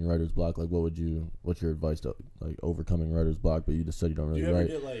overcoming writer's block. Like, what's your advice to like overcoming writer's block? But you just said you don't Do really you ever write,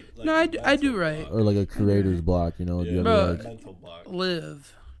 get like No, I do mental write. block? or like a creator's block. You know, do Yeah, you ever Bro, like mental block.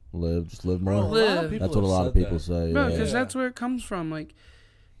 Live. live Bro, more? a lot of Live. people That's what a have lot of said people that. say. Bro, yeah. because that's where it comes from. Like,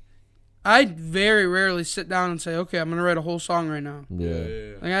 I very rarely sit down and say, okay, I'm going to write a whole song right now.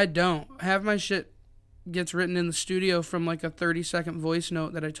 Yeah. Like, I don't. Half my shit gets written in the studio from, like, a 30-second voice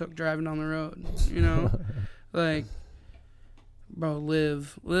note that I took driving down the road, Like, bro,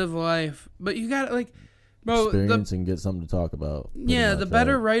 live life. But you got to, like, bro, Experience and get something to talk about. pretty yeah, much, the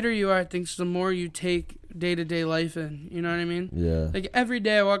better right? writer you are, I think, the more you take day-to-day life in. You know what I mean? Yeah. Like, every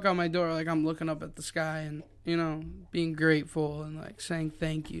day I walk out my door, like, I'm looking up at the sky and, being grateful and, like, saying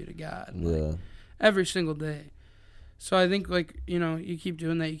thank you to God. Yeah. Like, every single day. So I think, like, you keep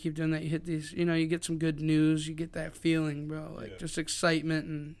doing that, you hit these, you get some good news, you get that feeling, bro. Like, just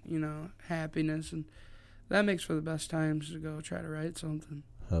excitement and, happiness. And that makes for the best times to go try to write something.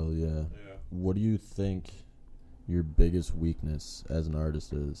 Hell yeah. Yeah. What do you think your biggest weakness as an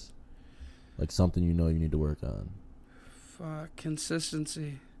artist is? Like something you need to work on. Fuck,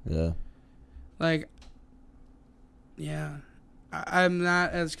 consistency. Yeah. Like, yeah. I'm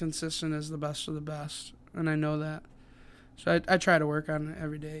not as consistent as the best of the best, and I know that. So I try to work on it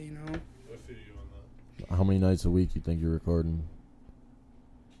every day, I feel you on that. How many nights a week you think you're recording?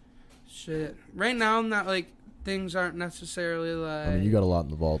 Shit. Right now, I'm not, like, things aren't necessarily, like... I mean, you got a lot in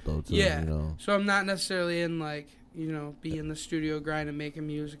the vault, though, too. Yeah. You know? So I'm not necessarily in, like, be in the studio grinding, making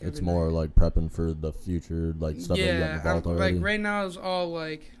music every It's more night. like prepping for the future, like stuff that you got in the vault already. like, right now is all,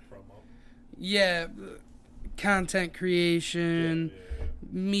 like... Promo. Yeah, content creation... Yeah.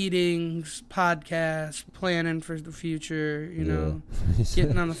 meetings, podcasts, planning for the future, Yeah.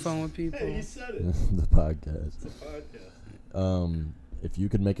 getting on the phone with people. Hey, he said it. The podcast. It's a podcast. If you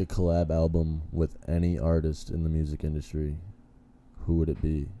could make a collab album with any artist in the music industry, who would it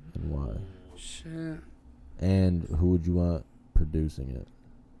be and why? Shit. And who would you want producing it?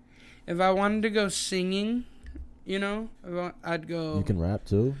 If I wanted to go singing, I'd go. You can rap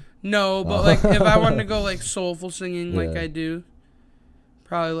too? No, but like if I wanted to go like soulful singing like I do,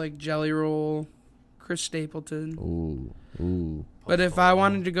 probably like Jelly Roll, Chris Stapleton. Ooh. But if I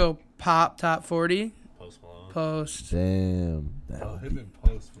wanted to go pop top 40, Post Malone. Post. Damn. Him and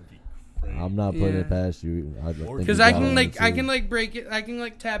Post would be crazy. I'm not putting it past you. Because I can like break it. I can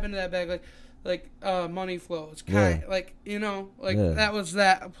like tap into that bag like Money Flows. Kind that was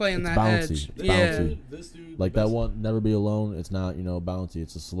that playing it's that bouncy. edge. It's Yeah. bouncy. This dude, Like that one, Never Be Alone. It's not bouncy.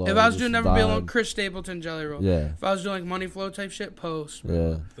 It's a slow. If I was just doing Never Be vibe. Alone, Chris Stapleton, Jelly Roll. Yeah. If I was doing like Money Flow type shit, Post.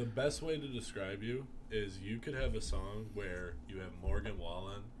 Yeah. the best way to describe you is you could have a song where you have Morgan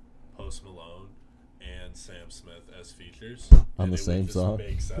Wallen, Post Malone, and Sam Smith as features On and the it same would just song?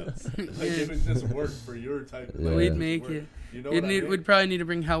 make sense. It would just work for your type. Yeah. We'd make it. You know what I mean? We'd probably need to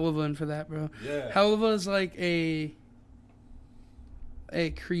bring Helluva in for that, bro. Yeah. Helluva is like a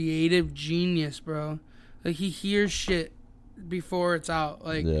creative genius, bro. Like he hears shit before it's out.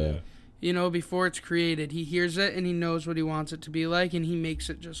 Like before it's created, he hears it and he knows what he wants it to be like, and he makes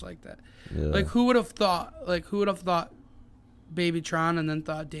it just like that. Yeah. Like who would have thought? Babytron and then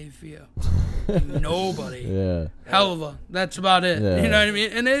thought Dave Fio. Nobody. Yeah. Helluva. That's about it. Yeah. You know what I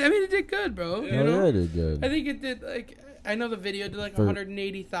mean? And it did good, bro. You know? Yeah, it did good. I think it did I know the video did like For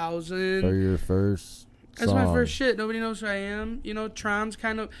 180,000. For your first That's song. my first shit. Nobody knows who I am. Tron's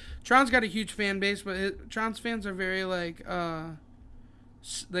got a huge fan base, but Tron's fans are very like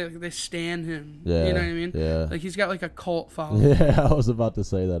they stan him. Yeah. You know what I mean? Yeah. Like he's got like a cult following. Yeah, I was about to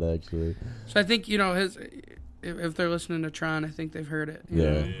say that actually. So I think his if they're listening to Tron, I think they've heard it. you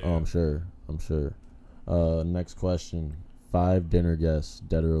Yeah. know? Oh, I'm sure. Next question. 5 dinner guests,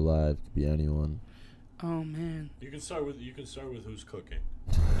 dead or alive, could be anyone. Oh man. You can start with who's cooking.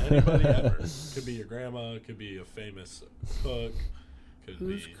 Anybody ever. Could be your grandma. Could be a famous cook.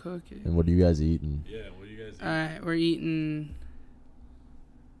 Who's cooking? And what are you guys eating? Yeah. What do you guys eat? All right, we're eating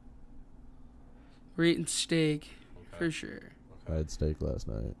steak for sure. I had steak last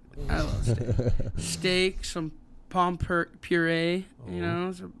night. I love steak. Steak, some palm puree.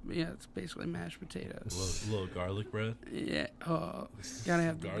 So, it's basically mashed potatoes. Little garlic bread. Yeah. Oh, gotta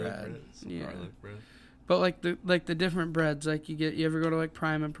have the Garlic bread. Some Yeah. garlic bread. But like the different breads, like you ever go to like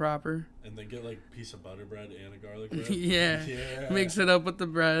Prime and Proper? And then get like a piece of butter bread and a garlic bread. Yeah. Mix it up with the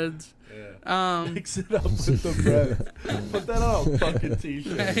breads. Yeah. Mix it up with the bread. Put that on a fucking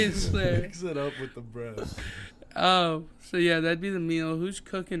t-shirt. I swear. Mix it up with the bread. Oh, so yeah, that'd be the meal. Who's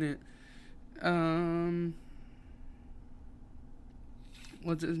cooking it?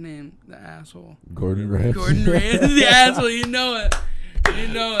 What's his name? The asshole. Gordon Ramsay. Gordon Ramsay, the asshole. You know it.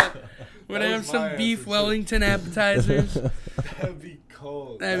 When I That have was some my beef answer, Wellington appetizers, That'd be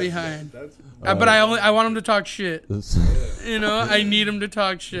cold. that'd be hard. That's but I want him to talk shit. I need him to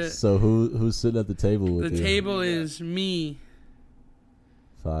talk shit. So who's sitting at the table with The you? table is me,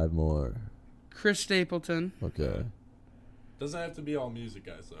 5 more. Chris Stapleton, Okay. Doesn't have to be all music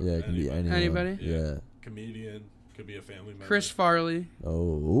guys though. Yeah, it can be anyone. Anybody? Yeah. Comedian. Could be a family member. Chris Farley. Oh,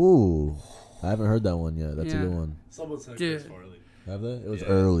 ooh. I haven't heard that one yet. That's a Yeah. good one. Someone said Dude. Chris Farley. Have they? It was Yeah.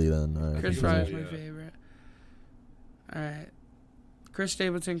 early then. All right. Chris he was Farley's early, my yeah. favorite. All right, Chris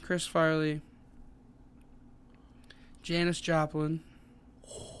Stapleton, Chris Farley, Janis Joplin.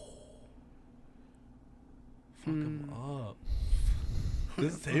 Fuck him up.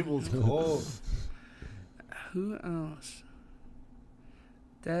 This table's cold. Who else?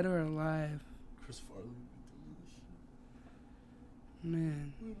 Dead or alive? Chris Farley.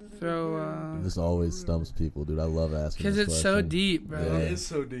 Man, throw This always stumps people, dude. I love asking because this it's so question. deep, bro. Yeah. It is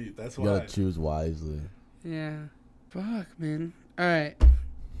so deep. That's You why. gotta choose wisely. Yeah. Fuck, man. All right,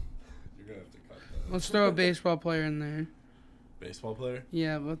 You're gonna have to cut that. let's throw a baseball player in there. Baseball player.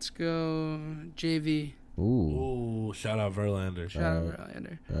 Yeah, let's go JV. Ooh. Ooh, shout out Verlander. Shout out Alright.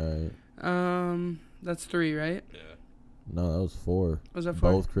 Verlander. All right. That's 3, right? Yeah. No, that was 4. Was that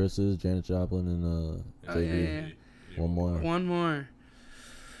 4? Both Chris's, Janet Joplin, and Oh, JV. yeah. One more. One more.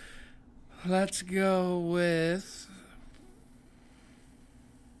 Let's go with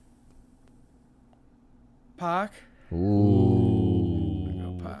Pac. Ooh.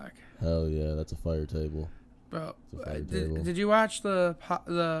 Go Pac. Hell yeah, that's a fire table. Bro, It's a fire table. did you watch the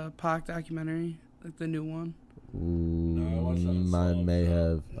Pac documentary, like the new one? No, I watched that on I Solid may Show.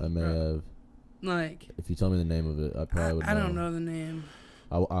 have. I may Bro. have. Like, If you tell me the name of it, I probably would know. I don't know the name.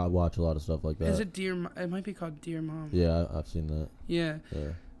 I watch a lot of stuff like that. Is it It might be called Dear Mom. Yeah, I've seen that. Yeah.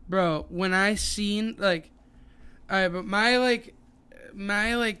 Yeah. Bro, when I seen, like, alright, but my, like,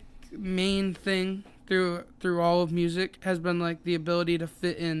 my like main thing through all of music has been like the ability to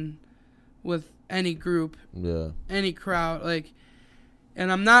fit in with any group, any crowd, like,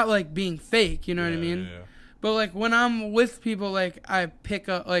 and I'm not like being fake, you know what I mean? Yeah. But like when I'm with people, like I pick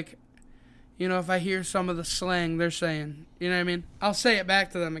up, like, you know, if I hear some of the slang they're saying, you know what I mean? I'll say it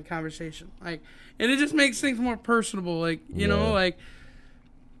back to them in conversation, like, and it just makes things more personable, like, you know, like,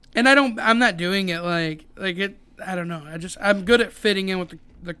 and I'm not doing it like it. I don't know. I'm good at fitting in with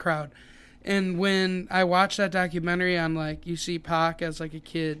the crowd. And when I watch that documentary on, like, you see Pac as, like, a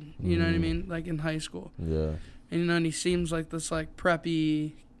kid, you know what I mean? Like, in high school. Yeah. And, you know, and he seems like this, like,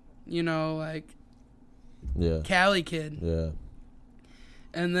 preppy, you know, like, Cali kid. Yeah.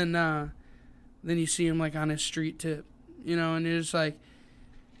 And then you see him, like, on his street tip, you know, and it's like,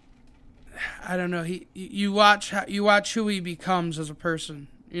 I don't know. You watch who he becomes as a person,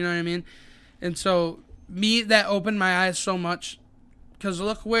 you know what I mean? And so, that opened my eyes so much. Because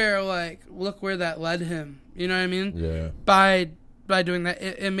look where that led him. You know what I mean? Yeah. By doing that,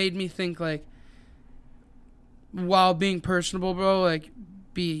 it made me think, like, while being personable, bro, like,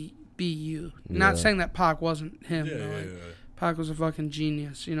 be you. Yeah. Not saying that Pac wasn't him. Yeah, like, yeah. Pac was a fucking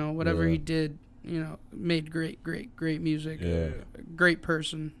genius. You know, whatever he did, you know, made great music. Yeah. Great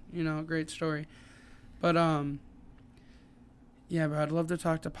person. You know, great story. But yeah, bro, I'd love to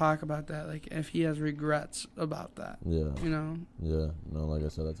talk to Pac about that. Like, if he has regrets about that. Yeah. You know? Yeah. No, like I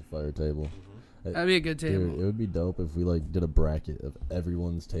said, that's a fire table. That'd be a good table. Dude, it would be dope if we, like, did a bracket of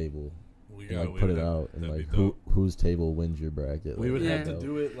everyone's table. And, like, put it out. And, like, whose table wins your bracket. We would have Yeah. to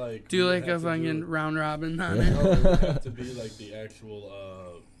do it, like... Do, like, a fucking round robin on No, it. it would have to be, like, the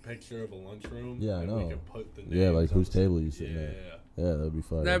actual picture of a lunchroom. Yeah, I and know. we could put the Yeah, like, names whose on table you sitting Yeah, at. Yeah, that'd be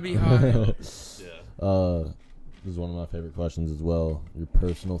fire. That'd be hard. yeah. This is one of my favorite questions as well. Your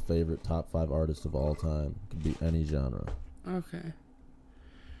personal favorite top 5 artists of all time. Could be any genre. Okay.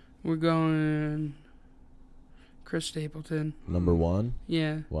 We're going Chris Stapleton. Number 1?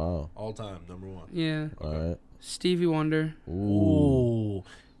 Yeah. Wow. All time, number 1. Yeah. All right. Stevie Wonder. Ooh.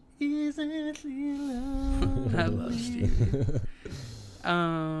 Isn't she love? I love Stevie.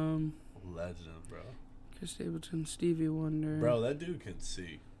 Legend, bro. Chris Stapleton, Stevie Wonder. Bro, that dude can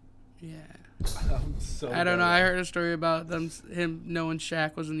see. Yeah. I'm so I don't know. bad. I heard a story about him knowing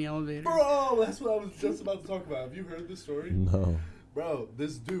Shaq was in the elevator. Bro, that's what I was just about to talk about. Have you heard this story? No. Bro,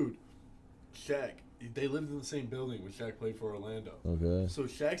 this dude, Shaq, they lived in the same building when Shaq played for Orlando. Okay. So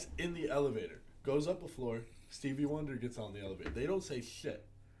Shaq's in the elevator, goes up a floor, Stevie Wonder gets on the elevator. They don't say shit.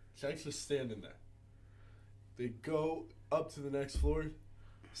 Shaq's just standing there. They go up to the next floor.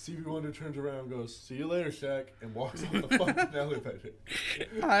 Stevie Wonder turns around and goes, "See you later, Shaq," and walks on the fucking elevator.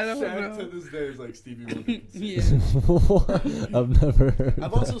 I don't Shaq know. to this day is like Stevie Wonder. Can see. Yeah. I've never heard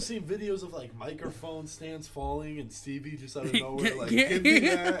I've that. also seen videos of like microphone stands falling and Stevie just out of nowhere like, "Give me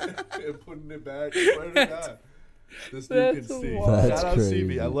that," and putting it back. Swear to God. This dude can That's see. wild. Shout out That's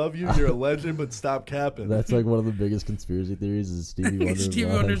Stevie. I crazy. love you. You're a legend, but stop capping. That's like one of the biggest conspiracy theories is Stevie Wonder.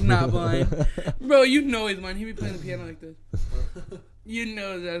 Stevie Wonder's not blind. Bro, you know he's blind. He be playing the piano like this. You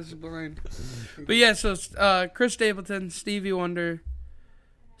know that's blind. But yeah, so Chris Stapleton, Stevie Wonder,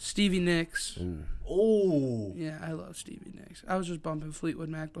 Stevie Nicks. Oh. Yeah, I love Stevie Nicks. I was just bumping Fleetwood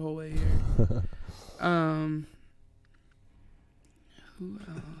Mac the whole way here. Who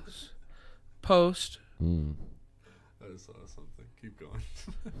else? Post, I just saw something. Keep going.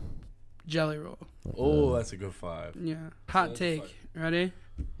 Jelly Roll. Oh, that's a good 5. Yeah. Hot That's take. fine. Ready?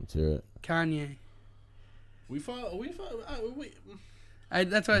 Let's hear it. Kanye.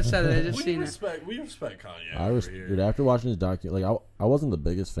 That's why I said it. I just seen it. We respect Kanye. I was, over here. dude, after watching his I wasn't the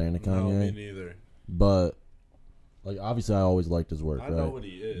biggest fan of No, me Kanye, neither. but like obviously I always liked his work, I right? know what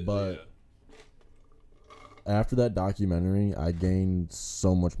he is. But after that documentary, I gained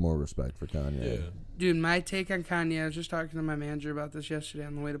so much more respect for yeah. Kanye. Yeah. Dude, my take on Kanye, I was just talking to my manager about this yesterday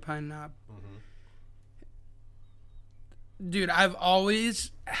on the way to Pine Knob. Dude, I've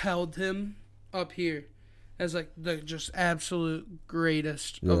always held him up here as like the just absolute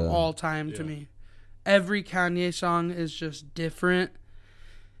greatest of Yeah. all time to Yeah. me. Every Kanye song is just different.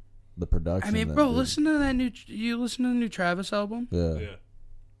 The production. I mean, that bro, dude- listen to that new. You listen to the new Travis album, Yeah. Yeah.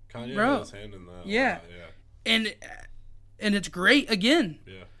 Kanye Bro. had his hand in that. Yeah. and it's great again.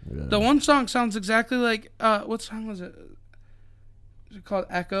 Yeah. Yeah. The one song sounds exactly like what song was it? Is it called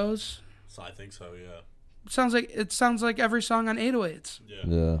Echoes? So I think so. Yeah. It sounds like every song on 808s. Yeah.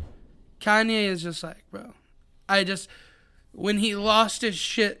 Yeah. Kanye is just like, bro. When he lost his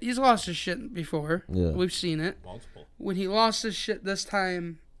shit, he's lost his shit before. Yeah. We've seen it. Multiple. When he lost his shit this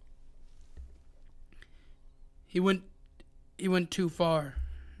time, he went too far.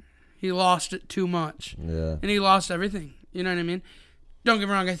 He lost it too much. Yeah. And he lost everything. You know what I mean? don't get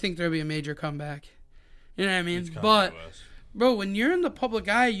me wrong, I think there'll be a major comeback. You know what I mean? It's Kanye But West. bro, when you're in the public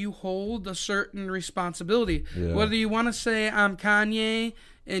eye, you hold a certain responsibility. Yeah. Whether you want to say I'm Kanye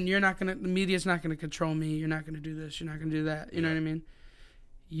and the media's not gonna control me, you're not gonna do this, you're not gonna do that. You know what I mean?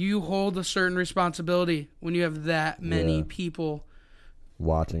 You hold a certain responsibility when you have that many Yeah. people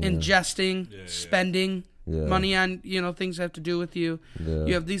Watching it. ingesting, Yeah. spending Yeah. money on things that have to do with you. Yeah.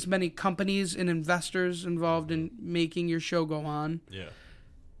 You have these many companies and investors involved in making your show go on. Yeah.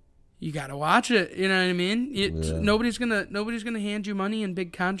 You gotta watch it. You know what I mean? Yeah. Nobody's gonna hand you money and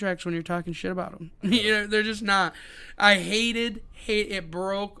big contracts when you're talking shit about them. You know, they're just not. I hate it.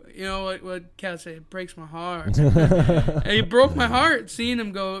 Broke. You know what Cal say? It breaks my heart. It broke my heart seeing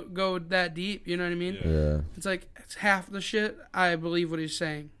him go that deep. You know what I mean? Yeah. It's like it's half the shit. I believe what he's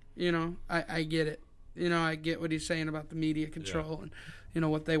saying. You know, I get it. You know, I get what he's saying about the media control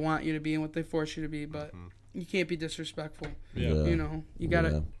and what they want you to be and what they force you to be. But you can't be disrespectful. Yeah. You know, you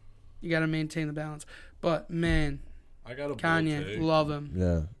gotta maintain the balance. But man, I got a Kanye, love him.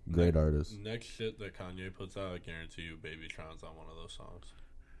 Yeah. Great artist. Next shit that Kanye puts out, I guarantee you, Baby Tron's on one of those songs.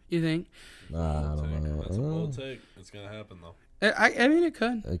 You think? I Bold don't take. know. That's a bold take. It's gonna happen though. I mean, it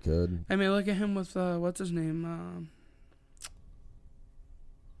could. It could. I mean, look at him with what's his name?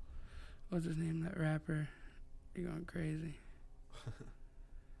 What's his name? That rapper. You're going crazy.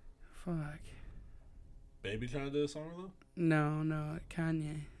 Fuck. Baby Tron did a song with him? No,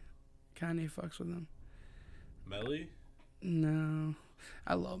 Kanye. Kanye fucks with him. Melly? No,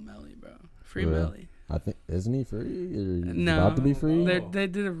 I love Melly, bro. Free Really? Melly. I think isn't he free? Or he's No. about to be free? They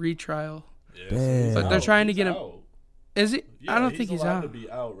did a retrial. Yeah, Damn. But they're trying to get him. out. Is he? Yeah, I don't think he's allowed out. to be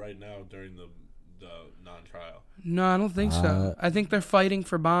out right now during the non-trial. No, I don't think so. I think they're fighting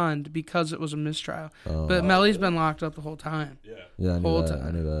for bond because it was a mistrial. Oh. But Melly's been locked up the whole time. Yeah. Yeah, I knew whole that. time.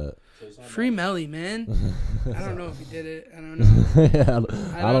 I knew that. So it's not Free bad. Melly, man. I don't know if he did it. I don't know. Yeah,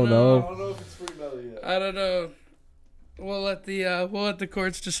 I don't I know. don't know if it's Free Melly yet. I don't know. We'll let the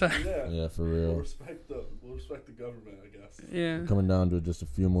courts decide. Yeah. Yeah, for We'll real. respect the government, I guess. Yeah. Coming down to just a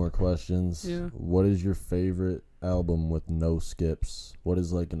few more questions. Yeah. What is your favorite album with no skips? What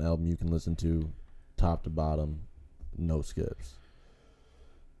is like an album you can listen to top to bottom, no skips?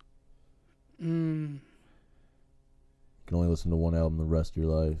 You can only listen to one album the rest of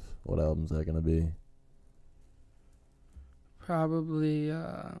your life. What album's that gonna be? Probably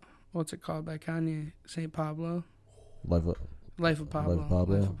what's it called by Kanye? St. Pablo. Life of Life of Pablo. Life of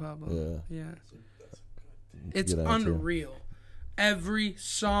Pablo? Life of Pablo. Yeah. Yeah. It's It's a good answer. unreal. Every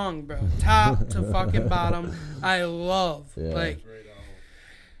song, bro. Top to fucking bottom. I love. Yeah. Like, Great album.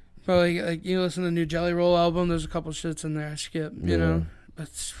 bro, like you listen to the new Jelly Roll album, there's a couple shits in there I skip, you Yeah. know?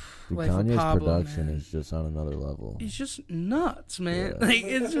 But Dude, Life of Kanye's Pablo, production man. is just on another level. He's just nuts, man. Yeah. Like,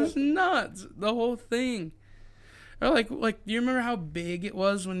 it's just nuts. The whole thing. Or like, do you remember how big it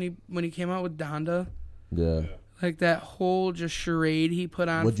was when he came out with Donda? Yeah. Like that whole just charade he put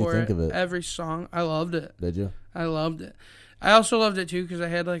on What'd you for think it. of it? Every song, I loved it. Did you? I loved it. I also loved it too because I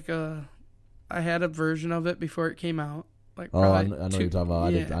had a version of it before it came out. Like, Oh, I probably know what two- you're talking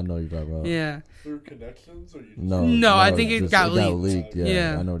about. Yeah. I know what you're talking about. Yeah. Through connections, or you? No, I think it just- got leaked. Yeah,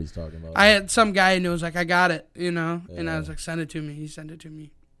 Yeah. I know what he's talking about. I had some guy and it was like, I got it, you know, and I Yeah. was like, send it to me. He sent it to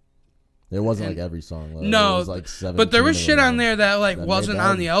me. It wasn't and- like every song. Like, No, it was like 17 But there was of shit them. on there that like That made wasn't the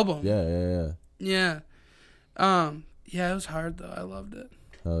on the album. Yeah. Yeah. Yeah, it was hard though. I loved it.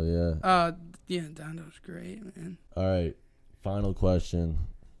 Oh yeah. Yeah, Donda was great, man. All right. Final question.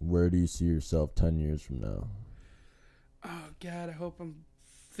 Where do you see yourself 10 years from now? Oh God, I hope I'm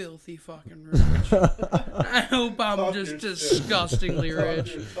filthy fucking rich. I hope I'm Talk just your shit. disgustingly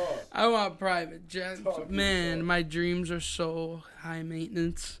rich. Talk. I want private jets. Talk Man, yourself. my dreams are so high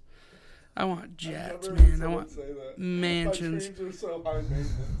maintenance. I want jets, I've never heard man. I someone want say that. mansions. My dreams are so high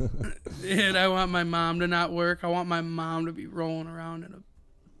maintenance. Dude, I want my mom to not work. I want my mom to be rolling around in a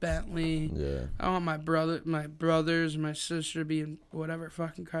Bentley. Yeah. I want my brothers, my sister to be in whatever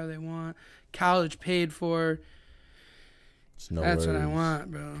fucking car they want. College paid for. It's no That's what I worries.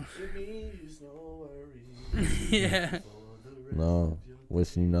 want, bro. To me, it's no worries. Yeah. No.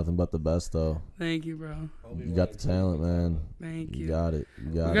 Wishing you nothing but the best, though. Thank you, bro. You got the talent, man. Thank You you. got it.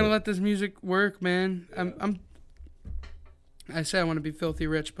 You got We're gonna it. let this music work, man. I say I want to be filthy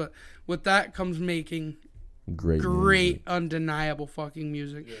rich, but with that comes making Great. great, music. undeniable fucking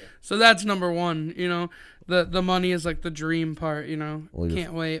music. So that's number one. You know, the money is like the dream part. You know, Well, you're-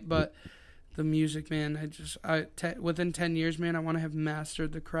 can't wait. But the music, man, within 10 years, man, I want to have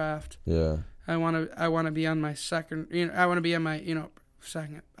mastered the craft. Yeah. I want to be on my second. You know, I want to be on my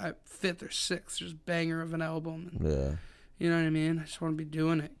second, fifth or sixth, just banger of an album. And, Yeah. you know what I mean? I just want to be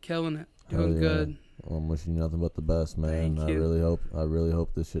doing it, killing it. Doing good. Well, I'm wishing you nothing but the best, man. Thank you. I really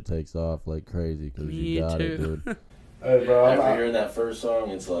hope this shit takes off like crazy because you got it, dude. Hey, bro. After hearing that first song,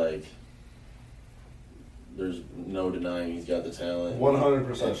 it's like there's no denying he's got the talent. 100%.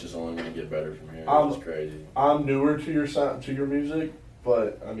 It's just only gonna get better from here. It's crazy. I'm newer to your sound, to your music,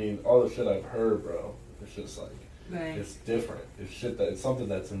 but I mean, all the shit I've heard, bro, it's just like it's different. It's something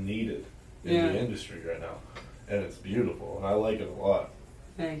that's needed in the industry right now, and it's beautiful, and I like it a lot.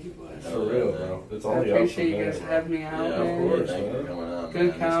 Thank you, boys. For real, bro. It's I only appreciate you up guys from having me out, Yeah, man. of course. Thank you for coming out.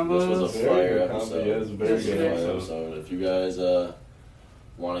 Good man. This was a combos. fire Very episode. good. Yeah, it's a very Yes, good sir. episode. If you guys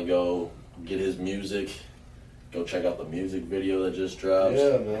want to go get his music, go check out the music video that just dropped.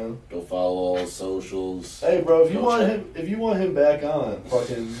 Yeah, man. Go follow all his socials. Hey, bro, if you Go want check. him, back on,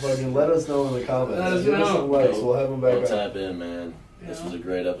 fucking let us know in the comments. Let us Give us know. some likes. We'll have him Go back on. tap in, man. This was a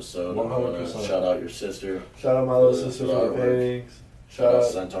great episode. I want 100%. to shout out your sister. Shout out my little For the sister for the artwork. paintings. Shout out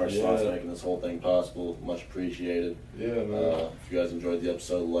Centaur yeah. Slots making this whole thing possible. Much appreciated. Yeah, man. If you guys enjoyed the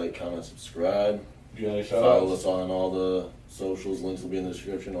episode, like, comment, subscribe. You got any shout Follow outs? us on all the socials. Links will be in the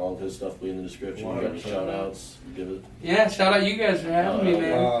description. All of his stuff will be in the description. You got any 100%. shout outs? Give it. Yeah, shout out you guys for having me,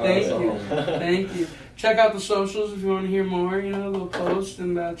 man. wow, Thank that's you. awesome. Thank you. Check out the socials if you want to hear more, a little post.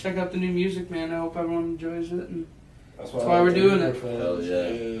 And check out the new music, man. I hope everyone enjoys it. And That's why we're doing it. Hell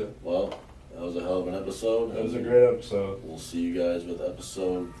yeah. Well, that was a hell of an episode. That was a great episode. We'll see you guys with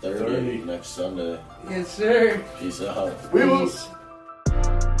episode 30 30. next Sunday. yes, sir. Peace out. We will. Peace.